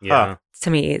reward. Yeah. To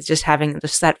me, it's just having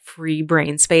just that free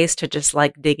brain space to just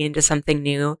like dig into something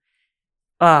new.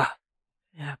 Yeah,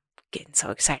 getting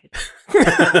so excited.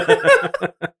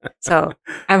 So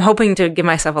I'm hoping to give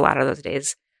myself a lot of those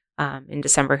days in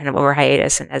December, kind of over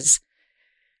hiatus, and as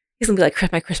it's gonna be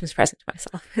like my Christmas present to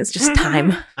myself. It's just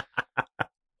time.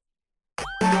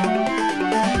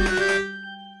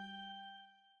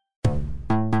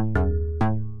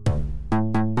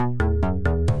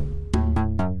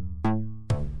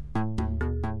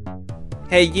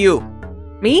 Hey, you.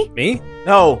 Me? Me?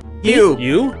 No. You.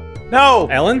 You? No.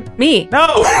 Ellen? Me?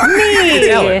 No. Me?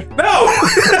 Ellen. No.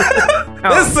 Oh.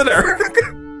 Listener.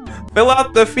 Fill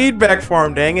out the feedback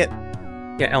form, dang it.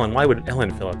 Yeah, Ellen. Why would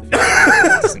Ellen fill out the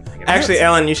feedback? Doesn't make any Actually, sense.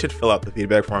 Ellen, you should fill out the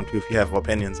feedback form too if you have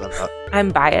opinions on that. I'm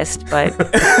biased, but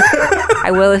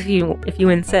I will if you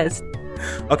insist.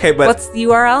 Okay, but What's the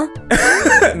URL?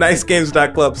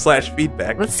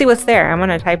 nicegames.club/feedback. Let's see what's there. I'm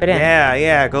gonna type it in.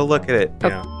 Yeah, go look at it.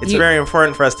 Yeah. It's You- very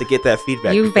important for us to get that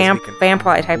feedback. You because vamp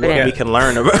while I type it in. we can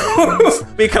learn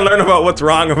about we can learn about what's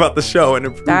wrong about the show and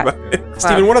improve That- on it.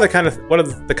 Steven, what are the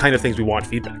kind of things we want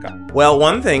feedback on? Well,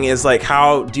 one thing is like,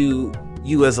 how do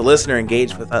you as a listener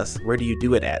engage with us? Where do you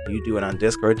do it at? Do you do it on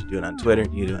Discord? Do you do it on Twitter?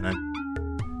 Do you do it on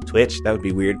Twitch? That would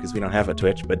be weird because we don't have a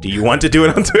Twitch, but do you want to do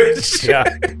it on Twitch? Yeah.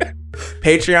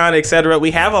 Patreon, etc.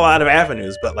 We have a lot of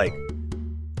avenues, but like,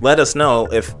 let us know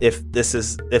if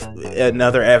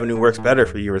another avenue works better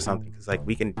for you or something, because like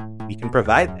we can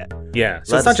provide that. Yeah.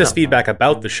 So Let it's not us just know. feedback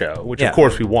about the show, which Yeah. of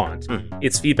course we want. Mhm.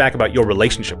 It's feedback about your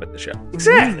relationship with the show.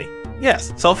 Exactly.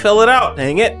 Yes. So fill it out.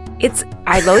 Dang it.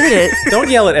 I loaded it. Don't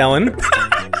yell at Ellen.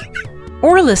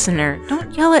 Or listener,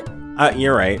 don't yell at.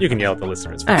 You're right. You can yell at the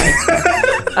listeners. All right.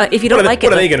 If you don't like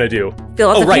what it, are they going to do?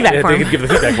 fill out the feedback They form. could give the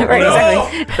feedback form. Right, No.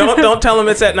 exactly. Don't tell them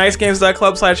it's at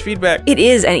nicegames.club/feedback. It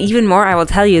is, and even more, I will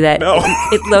tell you that No.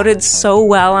 it loaded so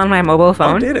well on my mobile Oh,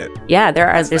 phone. did it? Yeah,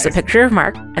 there's nice. a picture of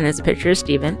Mark, and there's a picture of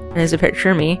Steven, and there's a picture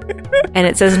of me, and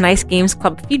it says Nice Games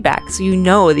Club feedback, so you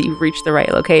know that you've reached the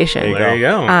right location. There you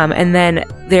go. And then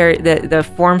the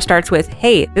form starts with,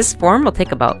 "Hey, this form will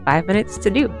take about 5 minutes to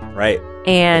do," Right.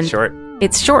 and It's short.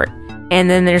 it's short. And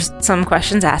then there's some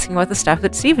questions asking about the stuff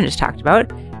that Steven just talked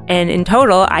about, and in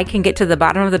total, I can get to the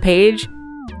bottom of the page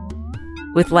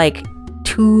with like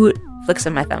 2 flicks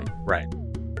of my thumb. Right.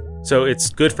 So it's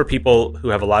good for people who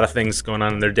have a lot of things going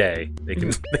on in their day. They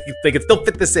can they can still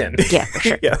fit this in. Yeah, for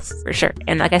sure. Yes. For sure.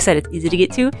 And like I said, it's easy to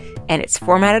get to, and it's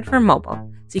formatted for mobile.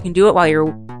 So you can do it while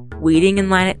you're waiting in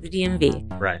line at the DMV,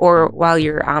 Right. or while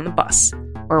you're on the bus,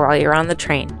 or while you're on the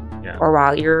train, Yeah. or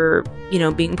while you're,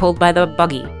 being pulled by the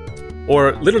buggy.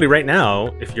 Or literally right now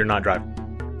if you're not driving.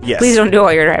 Yes. Please don't do it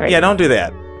while you're driving. Yeah, don't do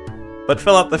that. But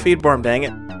fill out the feed form, dang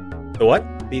it. The what?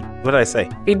 What did I say?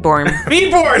 Feedborn. Feed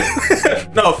form!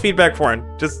 No, feedback form.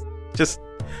 Just.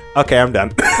 Okay, I'm done.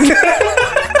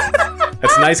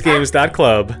 That's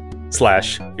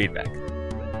nicegames.club/feedback.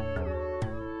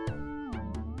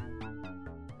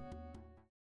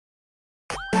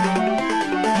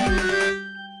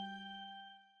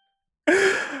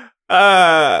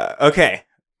 Okay.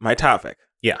 My topic.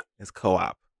 Yeah. Is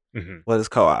co-op. Mm-hmm. What is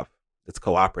co-op? It's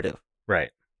cooperative.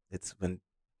 Right. It's when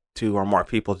 2 or more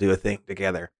people do a thing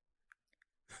together.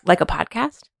 Like a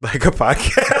podcast? Like a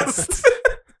podcast.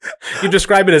 You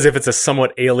describe it as if it's a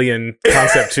somewhat alien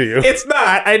concept to you. It's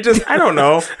not. I don't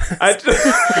know. This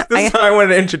is how I wanted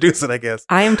to introduce it, I guess.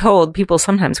 I am told people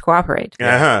sometimes cooperate.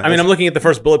 Uh-huh. I mean, I'm looking at the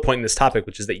first bullet point in this topic,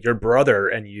 which is that your brother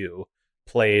and you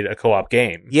played a co-op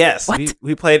game. Yes. What?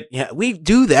 We played. Yeah, we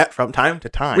do that from time to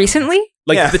time. Recently?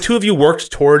 Like, Yeah. the two of you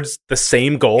worked towards the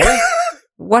same goal?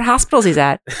 What hospitals he's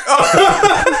at?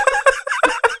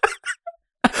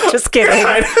 Just kidding.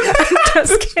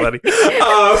 Just kidding. Funny.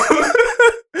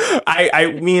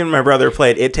 Me and my brother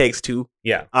played It Takes Two.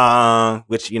 Yeah.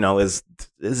 Which is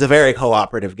a very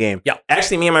cooperative game. Yeah.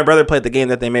 Actually, me and my brother played the game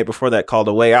that they made before that called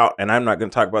A Way Out, and I'm not going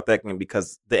to talk about that game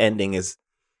because the ending is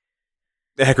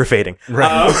aggravating. Right.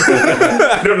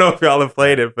 I don't know if y'all have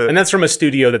played it, but And that's from a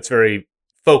studio that's very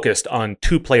focused on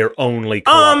two-player only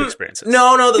co-op experiences.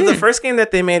 No. The first game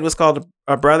that they made was called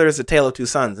A Brothers: A Tale of Two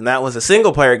Sons, and that was a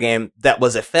single-player game that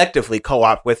was effectively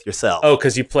co-op with yourself. Oh,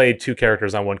 because you played two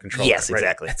characters on one controller. Yes, right?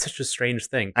 exactly. That's such a strange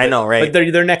thing. I know, right?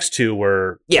 But their next two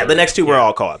were... The next two were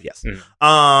all co-op, yes.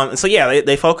 Mm. And so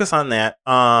they focus on that.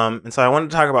 And so I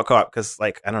wanted to talk about co-op because,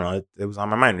 like, I don't know, it was on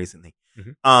my mind recently.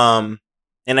 Mhm.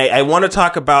 And I want to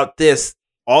talk about this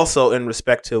also in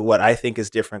respect to what I think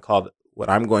is different, called what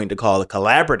I'm going to call a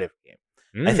collaborative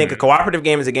game. I think a cooperative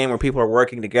game is a game where people are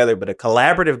working together, but a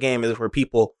collaborative game is where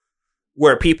people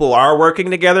are working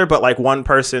together, but like one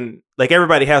person, like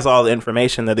everybody has all the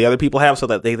information that the other people have, so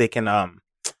that they can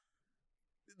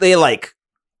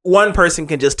one person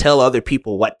can just tell other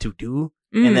people what to do,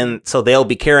 and then so they'll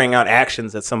be carrying out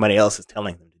actions that somebody else is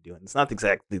telling them to do, and it's not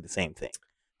exactly the same thing.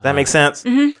 Does that make sense?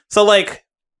 Mhm. So, like,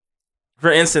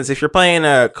 for instance, if you're playing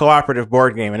a cooperative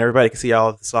board game and everybody can see all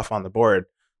of the stuff on the board,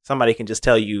 somebody can just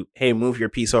tell you, hey, move your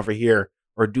piece over here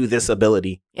or do this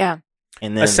ability. Yeah.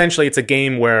 And then Essentially, it's a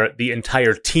game where the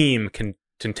entire team can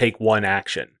take one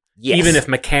action. Yes. Even if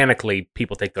mechanically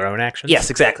people take their own actions. Yes,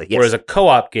 exactly. Yes. Whereas a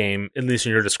co-op game, at least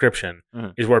in your description,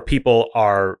 Mhm. is where people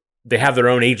they have their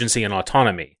own agency and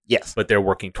autonomy, yes. but they're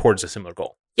working towards a similar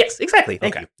goal. Yes, exactly.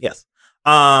 Thank Okay. you. Yes.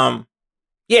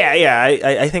 Yeah.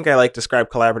 I think I like describe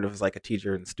collaborative as like a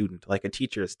teacher and student. Like a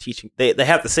teacher is teaching. They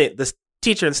have the same. This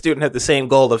teacher and student have the same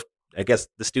goal of, I guess,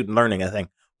 the student learning. I think,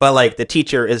 but like the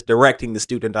teacher is directing the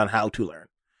student on how to learn.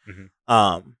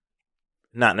 Mhm.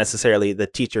 Not necessarily the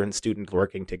teacher and student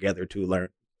working together to learn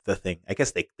the thing. I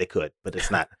guess they could, but it's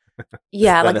not.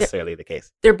 Yeah, not like necessarily the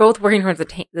case. they're both working towards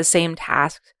the same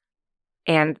tasks,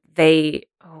 and they.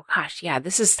 Oh gosh, yeah,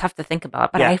 this is tough to think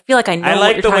about, but Yeah. I feel like I know. I what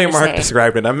like you're the way trying to Mark say.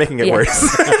 described it. I'm making it Yeah. worse.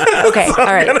 Okay, So all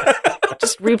right. I'm gonna-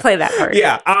 Just replay that part.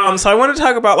 Yeah. So I want to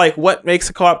talk about like what makes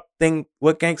a co-op thing,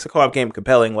 what makes a co-op game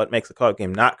compelling, what makes a co-op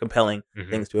game not compelling, Mhm.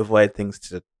 things to avoid, things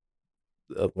to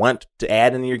want to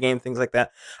add into your game, things like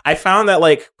that. I found that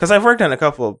because I've worked on a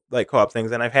couple of like co-op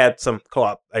things, and I've had some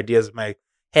co-op ideas in my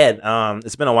head.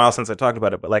 It's been a while since I talked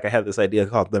about it, but like I had this idea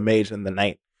called the Mage and the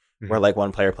Knight, where like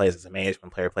one player plays as a mage, one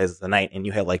player plays as a knight, and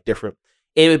you have like different.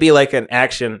 It would be like an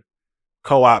action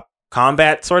co-op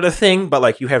combat sort of thing, but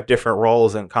like you have different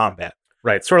roles in combat.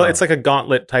 Right. Sort of, it's like a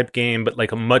gauntlet type game, but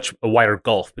like a wider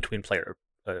gulf between player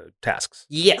tasks.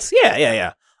 Yes.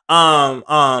 Yeah.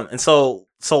 And so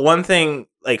one thing,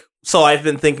 so I've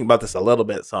been thinking about this a little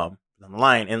bit, some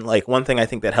online, and like one thing I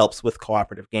think that helps with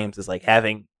cooperative games is like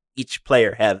having each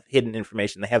player have hidden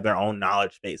information. They have their own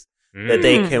knowledge base that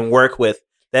they can work with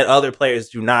that other players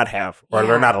do not have, or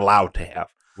they're not allowed to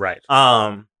have. Right.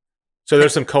 Um, So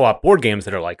there's some co-op board games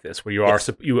that are like this, where Yes.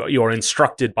 you are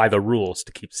instructed by the rules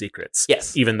to keep secrets.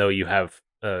 Yes. Even though you have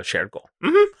a shared goal.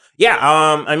 Yeah.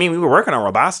 I mean, we were working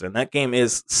on Robasta, and that game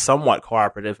is somewhat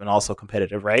cooperative and also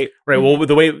competitive, right? Right. Well,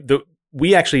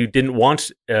 we actually didn't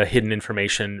want hidden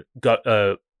information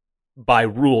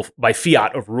by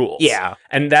fiat of rules. Yeah.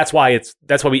 And that's why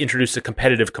we introduced a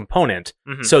competitive component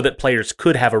Mhm. so that players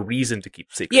could have a reason to keep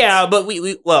secrets. Yeah, but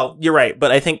well, you're right.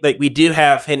 But I think that we do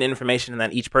have hidden information, and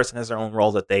that each person has their own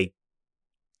role that they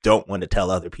don't want to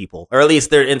tell other people, or at least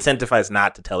they're incentivized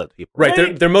not to tell other people.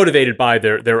 Right, they're motivated by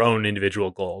their own individual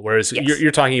goal, whereas Yes.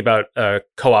 you're talking about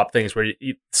co-op things where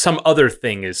some other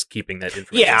thing is keeping that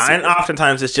information. Yeah, and secret.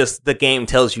 oftentimes it's just the game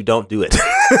tells you don't do it.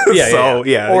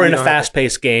 Yeah. Or in you a know,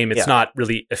 fast-paced game, it's Yeah. not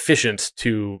really efficient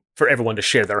for everyone to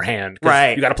share their hand. 'Cause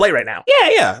Right. you got to play right now.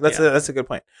 Yeah, that's a good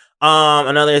point.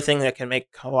 Another thing that can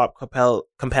make co-op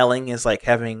compelling is like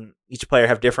having each player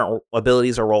have different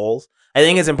abilities or roles. I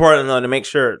think it's important though to make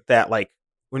sure that like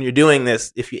when you're doing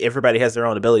this, if everybody has their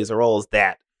own abilities or roles,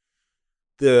 that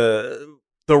the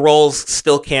roles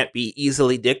still can't be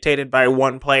easily dictated by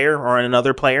one player or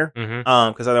another player.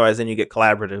 Mm-hmm. Because otherwise, then you get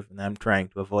collaborative, and I'm trying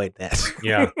to avoid that.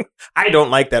 Yeah. I don't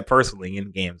like that personally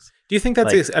in games. Do you think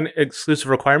that's Like- an exclusive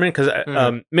requirement? Because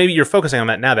Mhm. maybe you're focusing on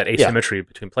that now, that asymmetry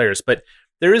between players. But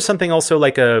there is something also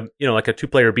like a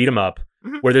 2-player beat 'em up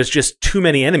where there's just too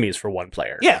many enemies for one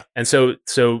player. Yeah. And so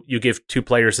you give 2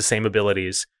 players the same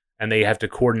abilities and they have to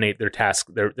coordinate their task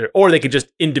or they could just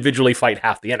individually fight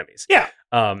half the enemies. Yeah.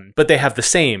 But they have the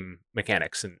same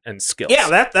mechanics and skills.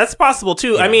 Yeah, that's possible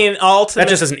too. Yeah. I mean, ultimately, that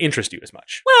just doesn't interest you as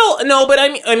much. Well, no, but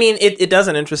I mean, it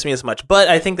doesn't interest me as much. But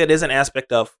I think that is an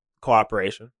aspect of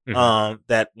cooperation.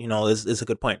 That is a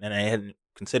good point, and I hadn't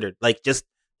considered. Like, just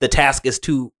the task is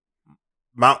too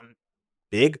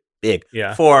big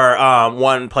for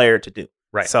one player to do.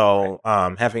 Right. So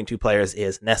having 2 players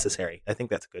is necessary. I think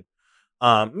that's good.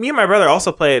 Me and my brother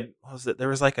also played. What was it? There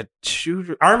was like a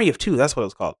shooter, Army of Two. That's what it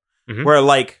was called. Where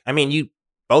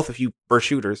both of you were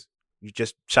shooters. You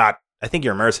just shot. I think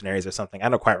you're mercenaries or something. I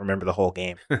don't quite remember the whole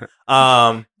game.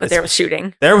 But there was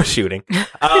shooting. There was shooting. It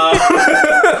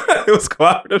was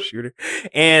cooperative shooter,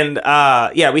 and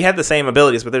we had the same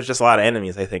abilities, but there's just a lot of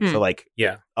enemies. I think so.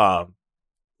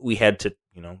 We had to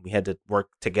work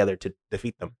together to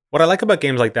defeat them. What I like about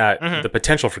games like that, the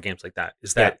potential for games like that,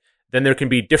 is that then there can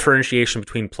be differentiation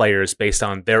between players based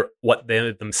on what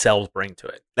they themselves bring to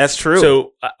it. That's true.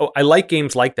 So I like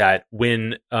games like that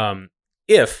when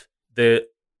if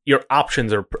your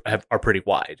options are pretty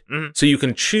wide. So you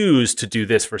can choose to do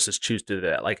this versus choose to do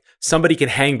that. Like somebody can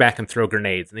hang back and throw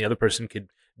grenades and the other person could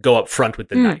go up front with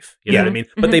the knife. You know what I mean?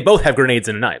 But they both have grenades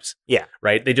and knives. Yeah.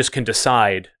 Right? They just can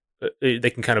decide. They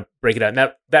can kind of break it out.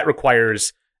 And that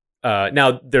requires...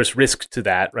 now there's risk to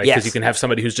that, right? Because you can have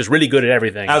somebody who's just really good at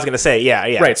everything. I was going to say,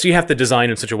 yeah. Right, so you have to design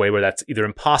in such a way where that's either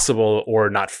impossible or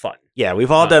not fun. Yeah,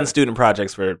 we've all done student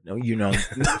projects where,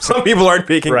 some people aren't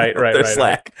picking their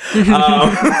slack.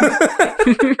 I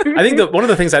think that one of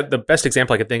the things the best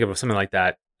example I could think of something like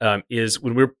that is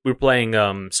when we were playing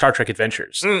Star Trek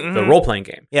Adventures, the role-playing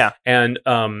game. Yeah. And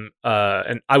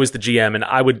I was the GM, and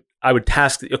I would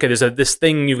task, okay, there's this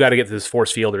thing you've got to get to this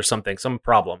force field or something, some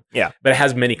problem. Yeah. But it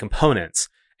has many components.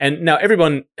 And now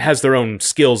everyone has their own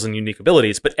skills and unique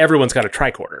abilities, but everyone's got a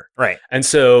tricorder. Right. And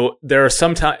so there are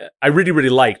some times I really,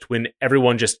 really liked when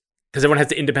everyone because everyone has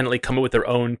to independently come up with their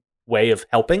own way of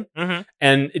helping.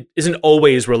 And it isn't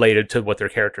always related to what their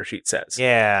character sheet says.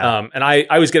 Yeah. And I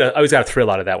always got a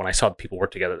thrill out of that when I saw people work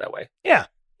together that way. Yeah.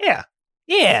 Yeah.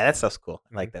 Yeah. That stuff's cool.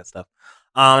 I like that stuff.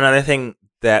 Another thing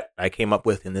that I came up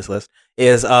with in this list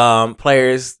is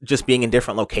players just being in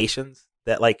different locations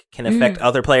that can affect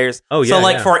other players. Oh yeah.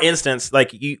 So for instance,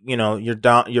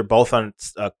 you're both on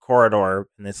a corridor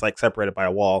and it's separated by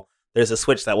a wall. There's a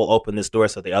switch that will open this door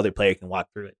so the other player can walk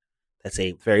through it. That's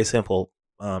a very simple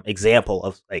example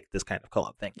of this kind of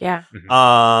co-op thing. Yeah.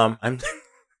 I'm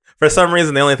for some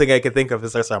reason the only thing I could think of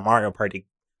is there's a Mario Party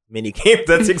mini game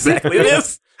that's exactly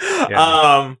this.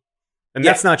 Yeah. And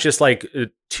that's not just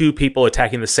 2 people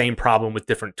attacking the same problem with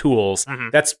different tools.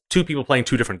 That's 2 people playing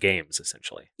 2 different games,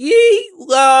 essentially.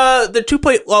 Yeah, they're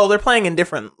playing in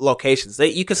different locations.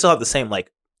 You can still have the same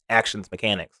actions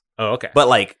mechanics. Oh, okay.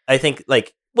 But I think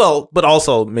but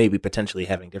also maybe potentially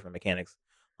having different mechanics.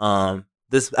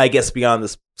 This, I guess, beyond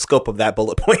the scope of that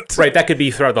bullet point. Right, that could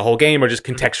be throughout the whole game or just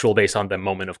contextual based on the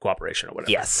moment of cooperation or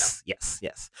whatever. Yes.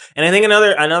 And I think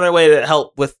another way to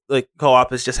help with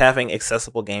co-op is just having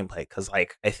accessible gameplay because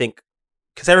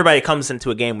everybody comes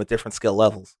into a game with different skill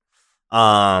levels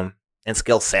and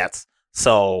skill sets.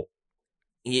 So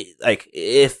I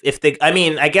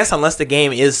guess unless the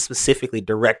game is specifically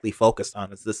directly focused on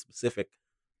this specific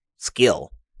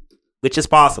skill, which is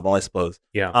possible, I suppose.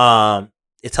 Yeah.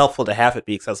 It's helpful to have it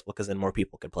be accessible because then more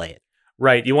people can play it.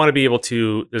 Right. You want to be able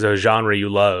to, there's a genre you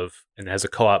love and it has a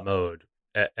co-op mode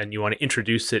and you want to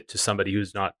introduce it to somebody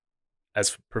who's not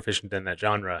as proficient in that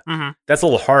genre. That's a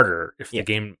little harder if the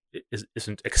game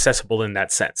isn't accessible in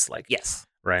that sense. Yes.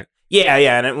 Right. Yeah.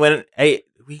 And I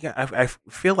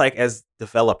feel like as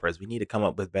developers, we need to come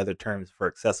up with better terms for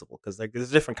accessible because there's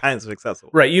different kinds of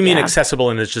accessible. Right. You mean accessible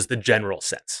in just the general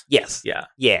sense. Yes. Yeah.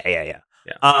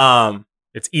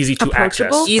 It's easy to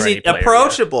access. Easy,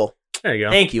 approachable. Yeah. There you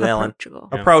go. Thank you, Ellen.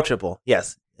 Approachable.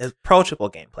 Yes.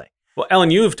 Approachable gameplay. Well,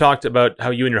 Ellen, you've talked about how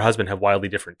you and your husband have wildly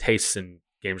different tastes in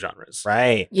game genres.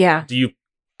 Right. Yeah.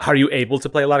 Are you able to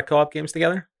play a lot of co-op games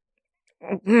together?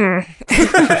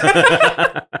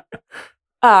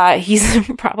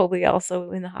 He's probably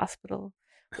also in the hospital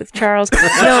with Charles.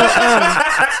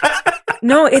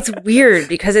 No, it's weird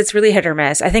because it's really hit or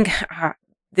miss. I think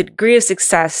the degree of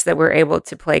success that we're able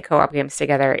to play co-op games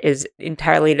together is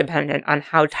entirely dependent on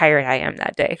how tired I am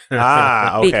that day.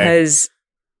 Okay. Because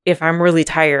if I'm really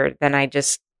tired, then I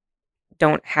just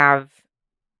don't have...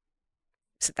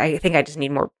 I think I just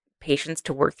need more patience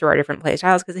to work through our different play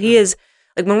styles because he is...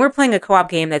 when we're playing a co-op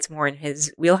game that's more in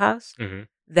his wheelhouse,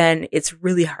 then it's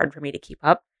really hard for me to keep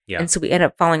up Yeah. And so we end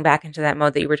up falling back into that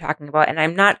mode that you were talking about. And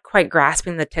I'm not quite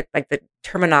grasping the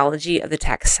terminology of the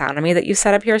taxonomy that you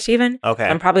set up here, Stephen. Okay.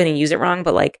 I'm probably going to use it wrong,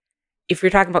 but like if you're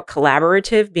talking about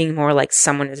collaborative being more like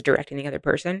someone is directing the other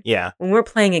person. Yeah. When we're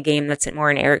playing a game that's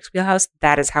more in Eric's wheelhouse,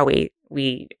 that is how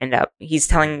we end up. He's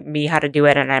telling me how to do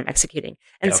it and I'm executing.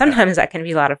 And sometimes that can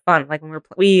be a lot of fun. Like when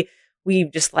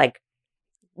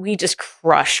we just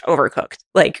crush Overcooked.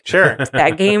 Like Sure.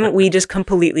 that game, we just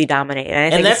completely dominate.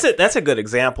 And I think that's a good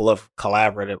example of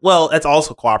collaborative. Well, it's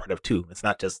also cooperative too. It's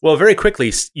not just Well, very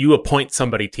quickly, you appoint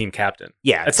somebody team captain.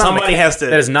 yeah. That's not Somebody has to.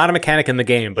 That is not a mechanic in the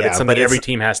game, but Yeah, it's something but it's- every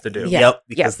team has to do. Yeah. Yep.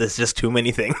 Because there's just too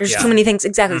many things. there's Yeah. too many things.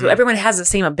 Exactly. So Mhm. everyone has the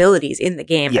same abilities in the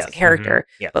game Yes. as a character.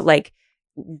 Yes. But like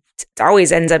it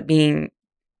always ends up being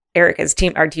Eric as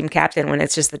our team captain when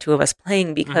it's just the two of us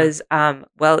playing because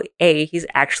well, A, he's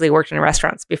actually worked in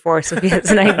restaurants before, so he has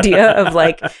an idea of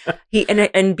like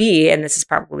and B, and this is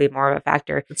probably more of a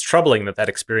factor. It's troubling that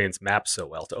experience maps so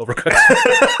well to Overcooked.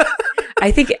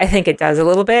 I think it does a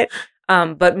little bit.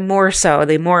 But more so,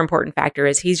 the more important factor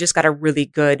is he's just got a really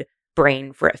good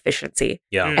brain for efficiency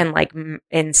Yeah. and like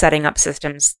in setting up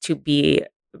systems to be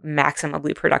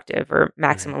maximally productive or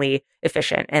maximally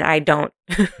efficient. And I don't,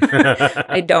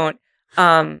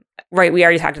 right. We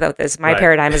already talked about this. My Right.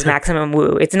 paradigm is maximum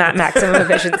woo. It's not maximum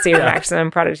efficiency or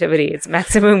maximum productivity. It's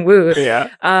maximum woo. Yeah.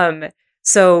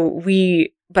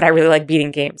 But I really like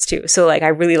beating games too. So like, I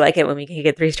really like it when we can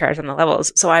get 3 stars on the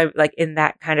levels. So I like in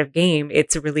that kind of game,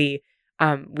 it's really,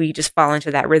 we just fall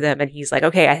into that rhythm and he's like,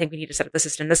 okay, I think we need to set up the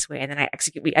system this way. And then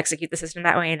we execute the system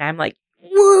that way. And I'm like,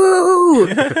 woo,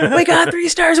 we got 3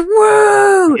 stars.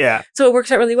 Woo. Yeah. So it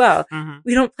works out really well. Mhm.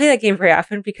 We don't play that game very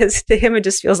often because to him, it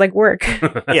just feels like work.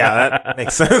 Yeah. That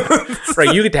makes sense.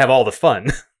 Right, you get to have all the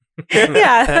fun.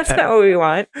 Yeah, that's not what we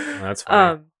want. That's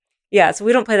fine. Yeah, so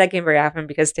we don't play that game very often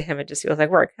because to him it just feels like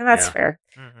work, and that's Yeah. fair.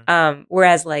 Mhm.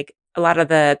 Whereas like a lot of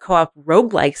the co-op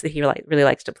roguelikes that he really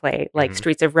likes to play, like Mhm.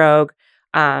 Streets of Rogue,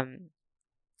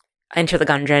 Enter the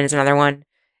Gungeon is another one.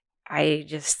 I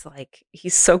just like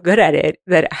he's so good at it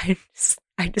that I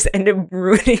just end up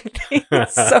ruining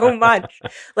things so much.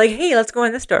 Like, hey, let's go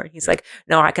in this door. And he's like,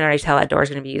 no, I can already tell that door is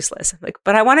going to be useless. I'm like,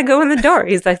 but I want to go in the door.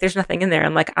 He's like, there's nothing in there.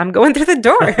 I'm like, I'm going through the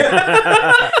door.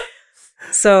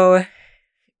 So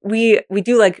we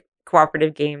do like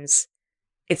cooperative games.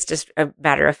 It's just a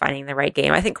matter of finding the right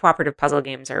game. I think cooperative puzzle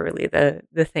games are really the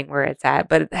thing where it's at.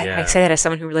 But Yeah. I say that as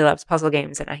someone who really loves puzzle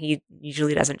games, and he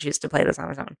usually doesn't choose to play this on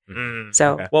his own. Mm,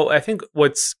 So okay. Well, I think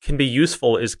what's can be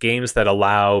useful is games that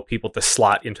allow people to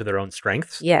slot into their own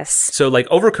strengths. yes, So, like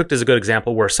Overcooked is a good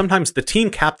example where sometimes the team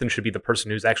captain should be the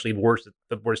person who's actually worst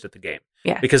at the game.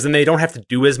 Yeah. Because then they don't have to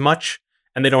do as much,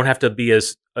 and they don't have to be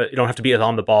as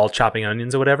on the ball chopping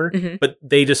onions or whatever. Mhm. But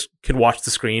they just can watch the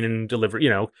screen and deliver.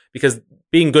 Because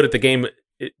being good at the game,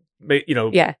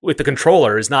 Yeah. with the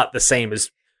controller is not the same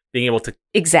as being able to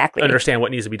exactly. understand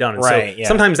what needs to be done. And Right, so yeah.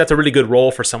 sometimes that's a really good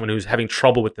role for someone who's having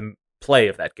trouble with the play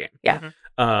of that game. Yeah.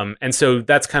 And so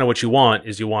that's kind of what you want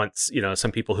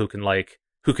some people who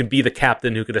can be the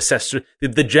captain, who could assess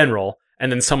the general, and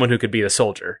then someone who could be the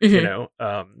soldier, Mhm.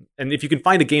 and if you can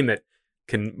find a game that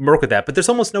can work with that, but there's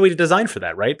almost no way to design for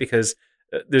that, right? Because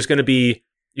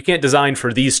you can't design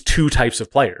for these two types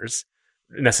of players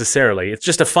necessarily. It's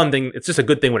just a fun thing. It's just a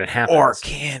good thing when it happens. Or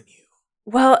can you?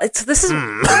 Well, this is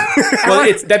Hmm.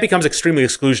 Well, that becomes extremely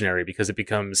exclusionary because it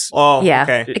becomes Oh, Yeah.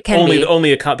 okay. It can be.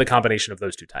 the combination of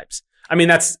those two types. I mean,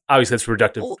 that's a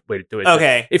reductive way to do it.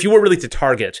 Okay. But if you were really to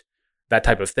target that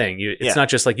type of thing, it's Yeah. not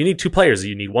just like you need 2 players.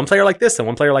 You need 1 player like this and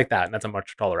 1 player like that, and that's a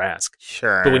much taller ask.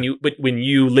 Sure. But when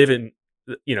you live in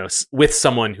with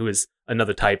someone who is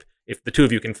another type, if the two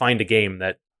of you can find a game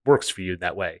that works for you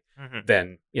that way, Mhm.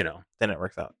 then Then it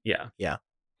works out. yeah.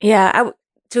 Yeah,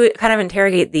 to kind of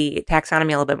interrogate the taxonomy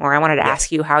a little bit more, I wanted to Yes.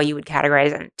 ask you how you would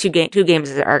categorize and two games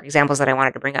are examples that I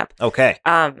wanted to bring up. Okay.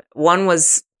 One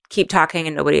was keep talking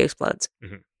and nobody explodes.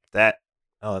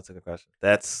 That's a good question.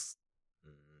 That's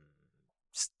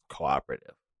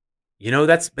cooperative.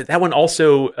 But that one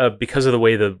also because of the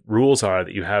way the rules are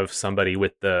that you have somebody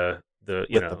with the With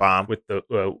the bomb. with the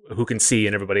who can see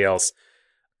and everybody else.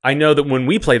 I know that when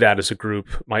we play that as a group,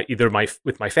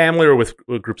 with my family or with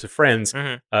groups of friends,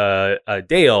 Mhm.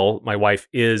 Dale, my wife,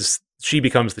 she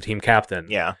becomes the team captain.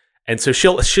 Yeah. And so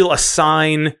she'll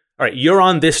assign, all right, you're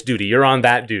on this duty, you're on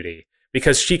that duty,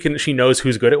 because she knows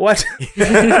who's good at what.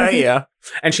 Yeah.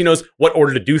 And she knows what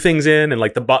order to do things in, and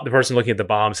like the person looking at the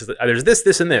bomb says, there's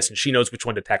this, and this, and she knows which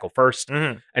one to tackle first,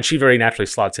 Mhm. and she very naturally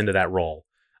slots into that role.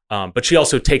 But she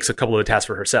also takes a couple of the tasks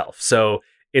for herself, so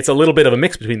it's a little bit of a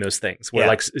mix between those things, where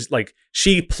Yeah. like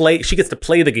she gets to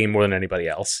play the game more than anybody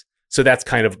else, So that's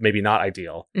kind of maybe not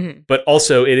ideal. Mhm. But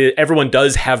also, everyone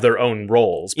does have their own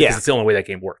roles because it's the only way that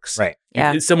game works. Right.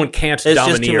 Yeah. Someone can't There's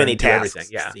domineer just too many and do tasks.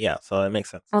 everything. Yeah. Yeah, so that makes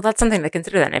sense. Well, that's something to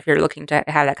consider then. If you're looking to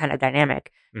have that kind of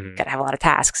dynamic, Mhm. you got to have a lot of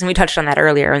tasks. And we touched on that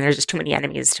earlier. And there's just too many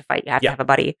enemies to fight. You have to Yeah. have a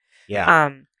buddy. Yeah.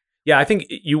 Yeah, I think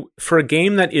for a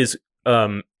game that is,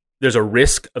 there's a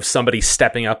risk of somebody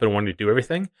stepping up and wanting to do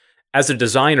everything. As a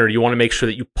designer, you want to make sure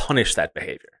that you punish that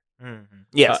behavior.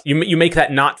 Yes. You make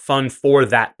that not fun for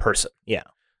that person. Yeah.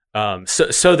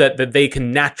 So that they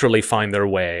can naturally find their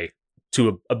way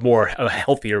to a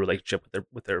healthier relationship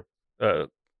with their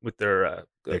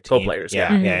Their co-players. team.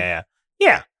 Yeah, Mhm.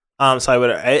 yeah. So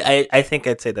I think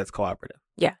I'd say that's cooperative.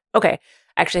 Yeah. Okay.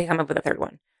 Actually, I come up with a third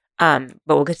one. But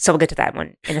we'll get to that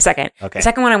one in a second. Okay. The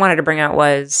second one I wanted to bring out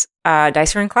was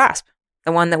Dicer and Clasp,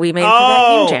 the one that we made for that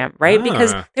game jam, right?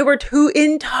 Because there were two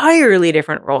entirely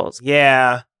different roles.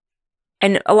 Yeah.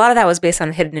 And a lot of that was based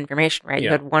on hidden information, right? You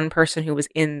Yeah. had one person who was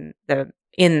in the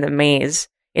maze,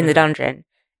 in the Mhm. dungeon,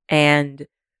 and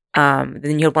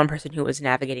then you had one person who was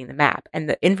navigating the map. And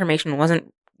the information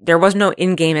there was no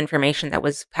in-game information that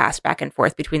was passed back and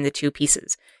forth between the two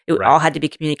pieces. It Right. all had to be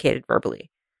communicated verbally.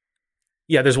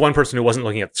 Yeah, there's one person who wasn't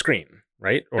looking at the screen,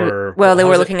 right? Or Well, they how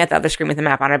were was it? looking at the other screen with the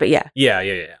map on it, but yeah. Yeah.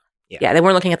 Yeah, they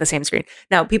weren't looking at the same screen.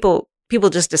 Now, people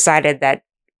just decided that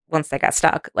once they got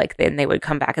stuck, like then they would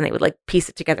come back and they would like piece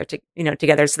it together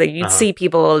together so that you'd see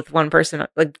people with one person,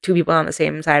 like two people on the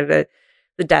same side of the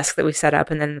desk that we set up,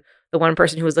 and then the one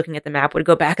person who was looking at the map would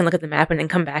go back and look at the map and then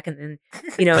come back and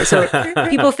then so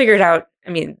people figured out. I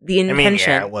mean, the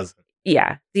intention. it wasn't.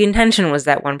 Yeah, the intention was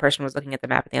that one person was looking at the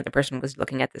map and the other person was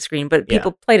looking at the screen, but Yeah.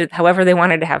 people played it however they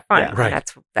wanted to have fun. Yeah. And Right.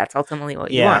 that's ultimately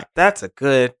what you Yeah, want. that's a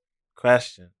good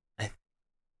question.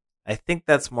 I think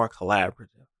that's more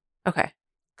collaborative Okay.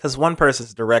 because one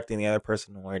person's directing the other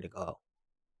person where to go.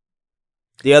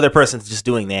 The other person's just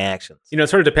doing the actions. It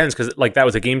sort of depends because like that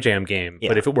was a game jam game, Yeah.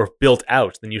 but if it were built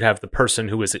out, then you'd have the person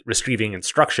who is receiving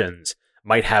instructions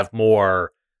might have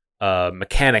more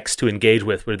mechanics to engage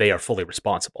with where they are fully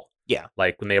responsible. Yeah.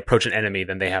 Like when they approach an enemy,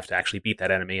 then they have to actually beat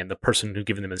that enemy, and the person who's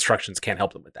giving them instructions can't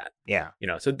help them with that. Yeah.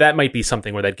 So that might be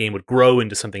something where that game would grow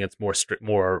into something that's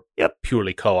more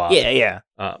purely co-op. Yeah.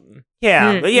 Um,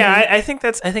 Yeah. Mm, But yeah, mhm. I think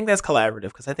that's collaborative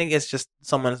because I think it's just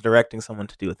someone's directing someone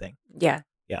to do a thing. Yeah.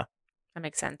 Yeah. That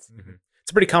makes sense. it's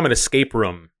a pretty common escape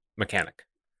room mechanic.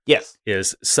 Yes.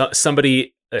 Is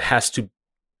somebody have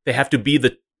to be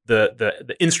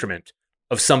the instrument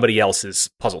of somebody else's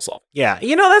puzzle solving. Yeah.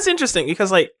 That's interesting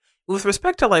because like with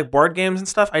respect to like board games and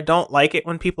stuff, I don't like it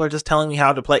when people are just telling me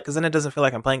how to play because then it doesn't feel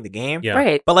like I'm playing the game. Yeah.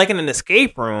 Right. But like in an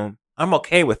escape room, I'm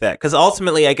okay with that because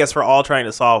ultimately, I guess we're all trying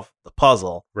to solve the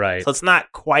puzzle, Right. so it's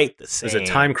not quite the same. There's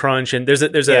a time crunch, and there's a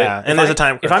there's a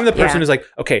time. If I'm the Yeah. person who's like,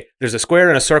 okay, there's a square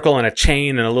and a circle and a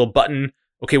chain and a little button.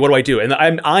 Okay, what do I do? And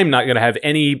I'm not going to have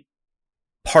any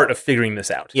part of figuring this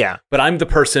out. yeah, But I'm the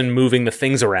person moving the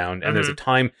things around, and there's a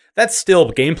time that's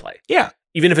still gameplay. yeah,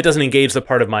 Even if it doesn't engage the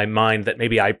part of my mind that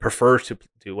maybe I prefer to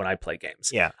do when I play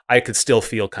games. yeah, I could still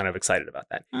feel kind of excited about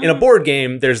that. In a Mhm. board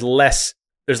game, there's less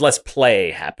play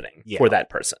happening Yeah. for that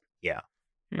person.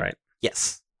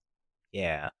 yes,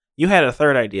 yeah. You had a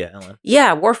third idea, Ellen.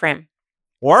 Yeah. Warframe.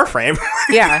 Warframe.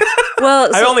 Yeah.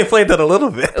 Well, I so- only played that a little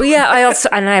bit. yeah.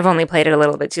 I've only played it a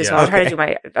little bit too, so Yeah. I'll try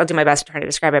to do my best to try to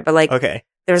describe it. But like, Okay.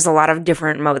 there's a lot of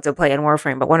different modes of play in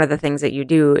Warframe. But one of the things that you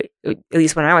do, at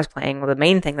least when I was playing, well, the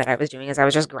main thing that I was doing is I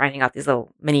was just grinding out these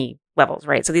little mini levels,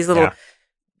 right? So these little Yeah.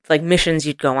 like missions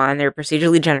you'd go on, they're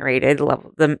procedurally generated.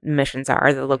 The missions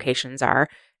are, the locations are,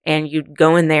 and you'd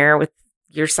go in there with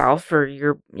yourself or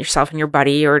yourself and your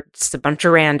buddy or just a bunch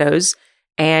of randos,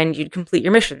 and you'd complete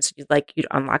your missions. You'd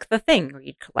unlock the thing, or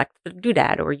you'd collect the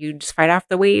doodad, or you'd just fight off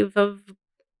the wave of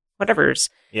whatever's.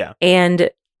 Yeah. And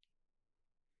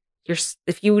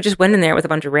if you just went in there with a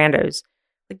bunch of randos,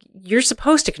 like you're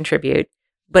supposed to contribute,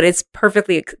 but it's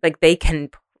perfectly like they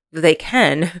can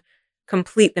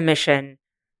complete the mission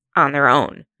on their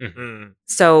own. Mm.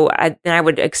 So I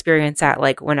would experience that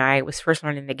like when I was first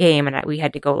learning the game, and we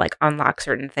had to go like unlock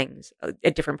certain things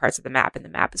at different parts of the map, and the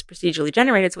map is procedurally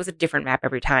generated, so it's a different map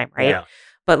every time, right? Yeah.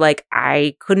 But like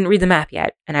I couldn't read the map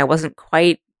yet, and I wasn't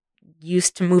quite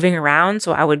used to moving around,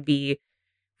 so I would be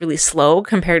really slow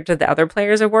compared to the other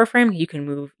players of Warframe. You can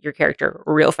move your character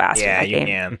real fast in Yeah, that you game.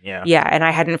 can. Yeah. Yeah, and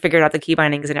I hadn't figured out the key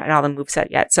bindings and all the moveset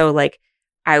yet. So like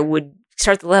I would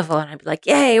start the level and I'd be like,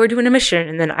 yay, we're doing a mission.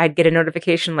 And then I'd get a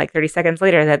notification like 30 seconds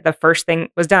later that the first thing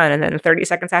was done. And then 30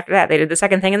 seconds after that, they did the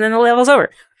second thing and then the level's over.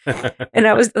 And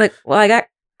I was like, well, I got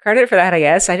credit for that, I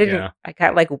guess. I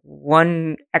got like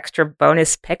one extra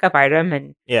bonus pickup item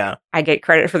and Yeah. I get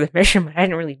credit for the mission, but I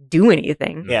didn't really do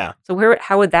anything. Yeah. So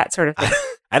how would that sort of thing?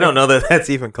 I don't know that that's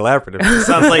even collaborative. It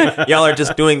sounds like y'all are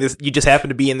just doing this. You just happen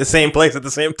to be in the same place at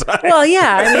the same time. Well,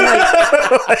 yeah. I mean,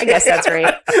 like, I guess that's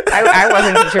right. I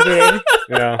wasn't contributing.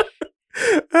 Yeah.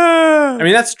 I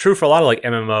mean, that's true for a lot of like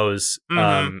MMOs,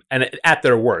 and at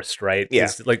their worst, right? Yeah.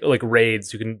 It's like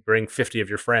raids, you can bring 50 of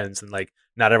your friends, and like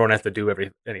not everyone has to do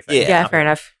anything. Yeah, fair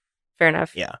enough.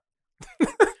 Yeah.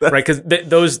 Right, because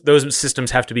those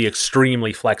systems have to be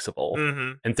extremely flexible,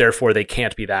 and therefore they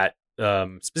can't be that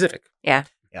specific. Yeah.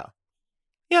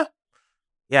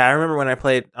 I remember when I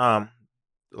played a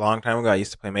long time ago. I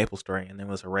used to play MapleStory, and there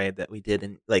was a raid that we did,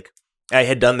 and like I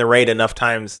had done the raid enough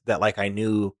times that like I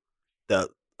knew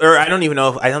or I don't even know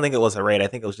if I don't think it was a raid. I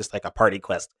think it was just like a party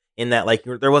quest. In that like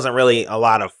there wasn't really a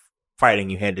lot of fighting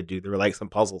you had to do. There were like some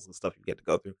puzzles and stuff you get to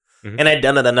go through, and I'd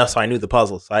done it enough so I knew the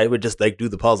puzzles. So I would just like do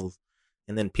the puzzles.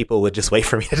 And then people would just wait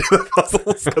for me to do the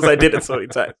puzzles because I did it so many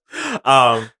times.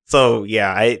 So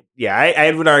I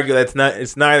would argue that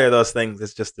it's neither of those things.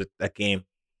 It's just a game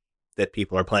that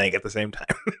people are playing at the same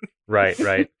time. Right.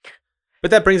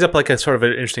 But that brings up like a sort of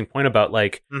an interesting point about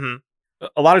like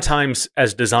a lot of times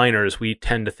as designers, we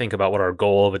tend to think about what our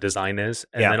goal of a design is,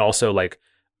 and then also like,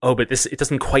 oh, but it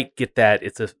doesn't quite get that.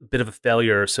 It's a bit of a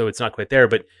failure, so it's not quite there.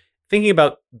 But thinking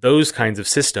about those kinds of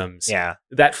systems,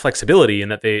 that flexibility and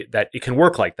that it can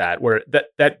work like that, where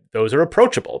that those are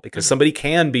approachable because somebody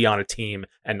can be on a team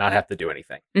and not have to do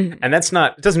anything. And it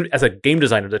doesn't, as a game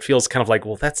designer, that feels kind of like,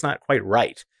 well, that's not quite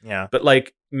right. Yeah. But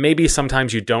like maybe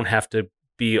sometimes you don't have to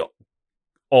be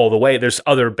all the way. There's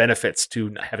other benefits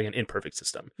to having an imperfect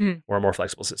system or a more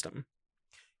flexible system.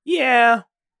 Yeah.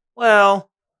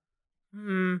 Well,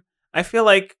 I feel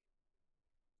like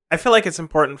it's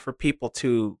important for people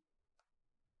to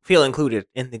feel included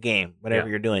in the game, whatever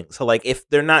you're doing. So, like, if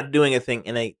they're not doing a thing,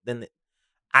 then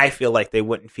I feel like they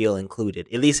wouldn't feel included,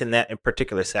 at least in that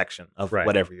particular section of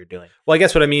whatever you're doing. Well, I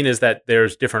guess what I mean is that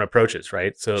there's different approaches,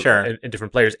 right? So, and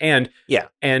different players, and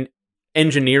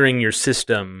engineering your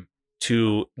system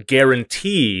to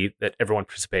guarantee that everyone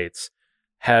participates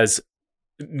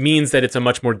means that it's a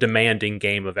much more demanding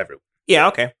game of everyone. Yeah,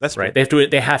 okay, that's right.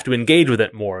 They have to engage with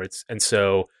it more.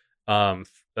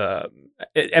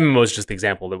 MMO is just the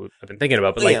example that I've been thinking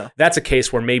about, but that's a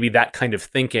case where maybe that kind of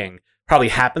thinking probably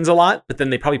happens a lot, but then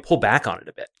they probably pull back on it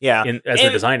a bit. As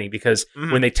they're designing, because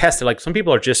when they test it, like some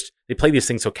people they play these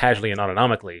things so casually and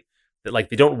autonomically that like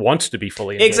they don't want to be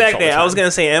fully engaged. Exactly. I was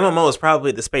gonna say MMO is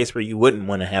probably the space where you wouldn't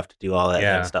want to have to do all that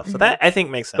kind of stuff. So that I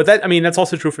think makes sense. But that's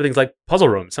also true for things like puzzle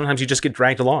rooms. Sometimes you just get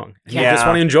dragged along. And you just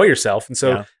want to enjoy yourself, and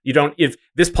so you don't. If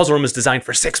this puzzle room is designed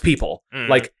for 6 people,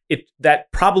 like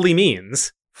that probably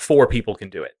means 4 people can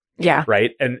do it. Yeah.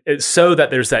 Right. And so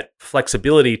that there's that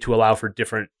flexibility to allow for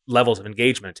different levels of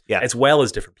engagement as well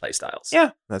as different play styles.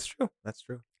 Yeah, that's true.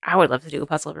 I would love to do a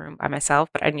puzzle room by myself,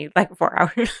 but I need like 4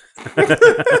 hours.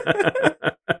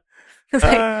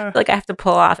 Like I have to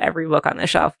pull off every book on the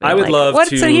shelf. I would love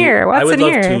what's in here? What's in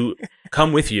here? I would love to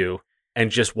come with you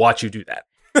and just watch you do that.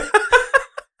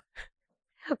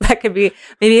 That could be,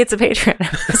 maybe it's a Patreon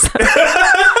episode.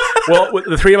 Well,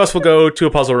 the 3 of us will go to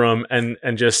a puzzle room and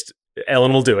just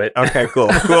Ellen will do it. Okay, cool.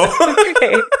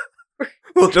 Okay.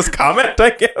 We'll just comment, I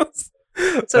guess.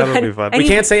 So that'll be fun. We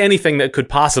can't say anything that could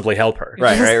possibly help her.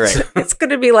 Right. It's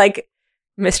going to be like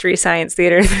Mystery Science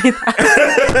Theater,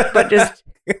 but just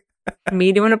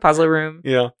me doing a puzzle room.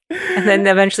 Yeah. And then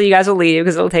eventually you guys will leave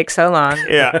because it'll take so long.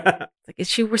 Yeah. Like,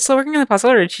 we're still working on the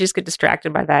puzzle, or did she just get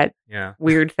distracted by that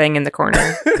weird thing in the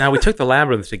corner? Now, we took the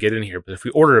labyrinth to get in here, but if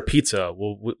we order a pizza,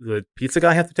 will the pizza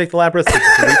guy have to take the labyrinth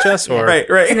to reach us? Or? Right.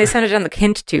 And they send it down the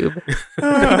hint tube.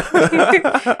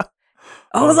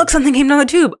 Oh, look, something came down the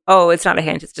tube. Oh, it's not a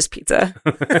hint, it's just pizza.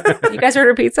 You guys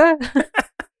order pizza?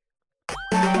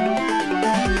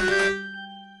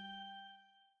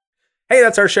 Hey,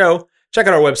 that's our show. Check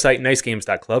out our website,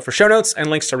 nicegames.club, for show notes and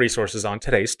links to resources on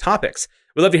today's topics.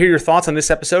 We'd love to hear your thoughts on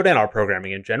this episode and our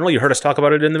programming in general. You heard us talk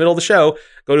about it in the middle of the show.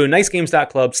 Go to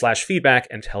nicegames.club/feedback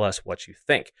and tell us what you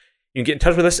think. You can get in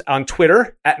touch with us on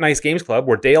Twitter @NiceGamesClub,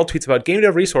 where Dale tweets about game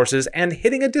dev resources and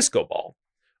hitting a disco ball.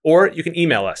 Or you can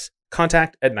email us,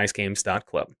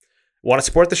 contact@nicegames.club. Want to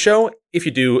support the show? If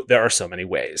you do, there are so many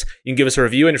ways. You can give us a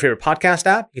review in your favorite podcast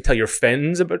app. You can tell your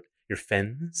friends about your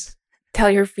friends. Tell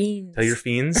your fiends. Tell your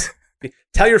fiends.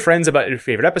 Tell your friends about your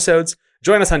favorite episodes.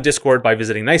 Join us on Discord by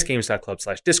visiting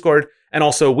nicegames.club/Discord. And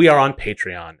also, we are on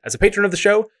Patreon. As a patron of the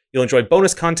show, you'll enjoy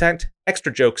bonus content,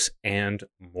 extra jokes, and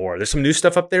more. There's some new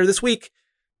stuff up there this week.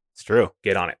 It's true.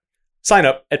 Get on it. Sign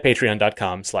up at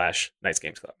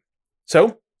patreon.com/nicegamesclub.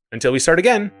 So, until we start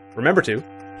again, remember to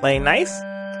play nice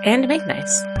and make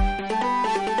nice.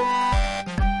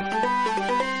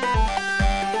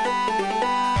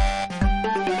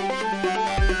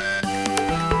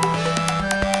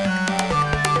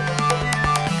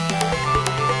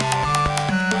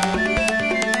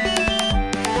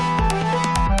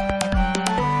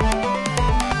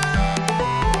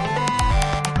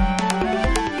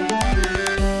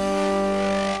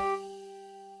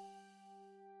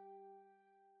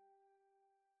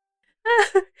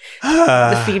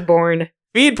 The Feedborn.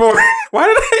 Feedborn. Why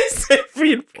did I say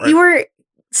Feedborn? You were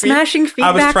smashing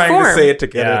feedback form. I was trying to say it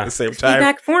together at the same time.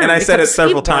 Feedback form. And I said it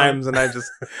several times, and I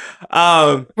just...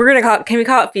 We're going to call it... Can we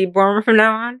call it Feedborn from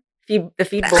now on? The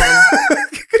Feedborn.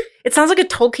 It sounds like a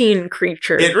Tolkien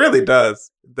creature. It really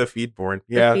does. The Feedborn.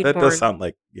 Yeah, Feedborn. That does sound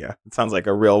like... Yeah, it sounds like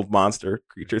a real monster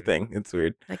creature thing. It's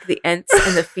weird. Like the Ents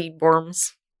and the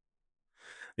Feedworms.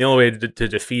 The only way to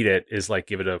defeat it is like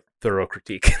give it a thorough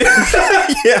critique.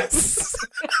 Yes.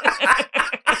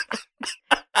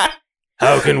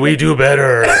 How can we do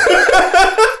better?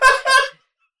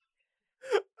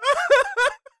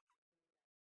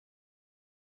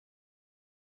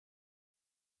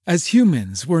 As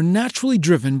humans, we're naturally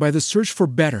driven by the search for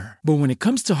better. But when it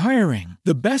comes to hiring,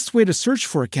 the best way to search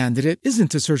for a candidate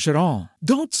isn't to search at all.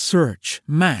 Don't search,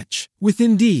 match with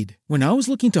Indeed. When I was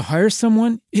looking to hire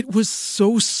someone, it was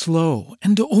so slow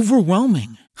and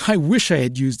overwhelming. I wish I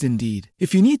had used Indeed.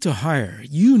 If you need to hire,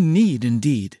 you need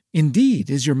Indeed. Indeed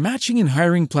is your matching and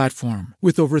hiring platform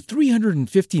with over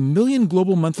 350 million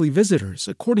global monthly visitors,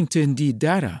 according to Indeed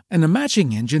data, and a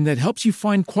matching engine that helps you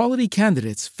find quality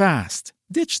candidates fast.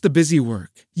 Ditch the busy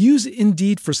work. Use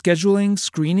Indeed for scheduling,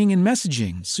 screening, and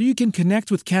messaging so you can connect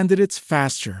with candidates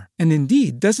faster. And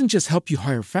Indeed doesn't just help you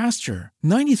hire faster.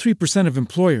 93% of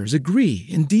employers agree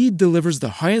Indeed delivers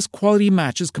the highest quality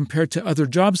matches compared to other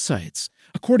job sites,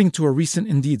 according to a recent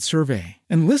Indeed survey.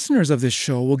 And listeners of this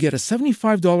show will get a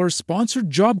 $75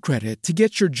 sponsored job credit to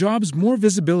get your jobs more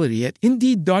visibility at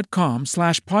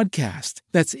Indeed.com/podcast.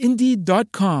 That's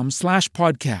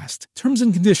Indeed.com/podcast. Terms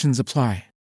and conditions apply.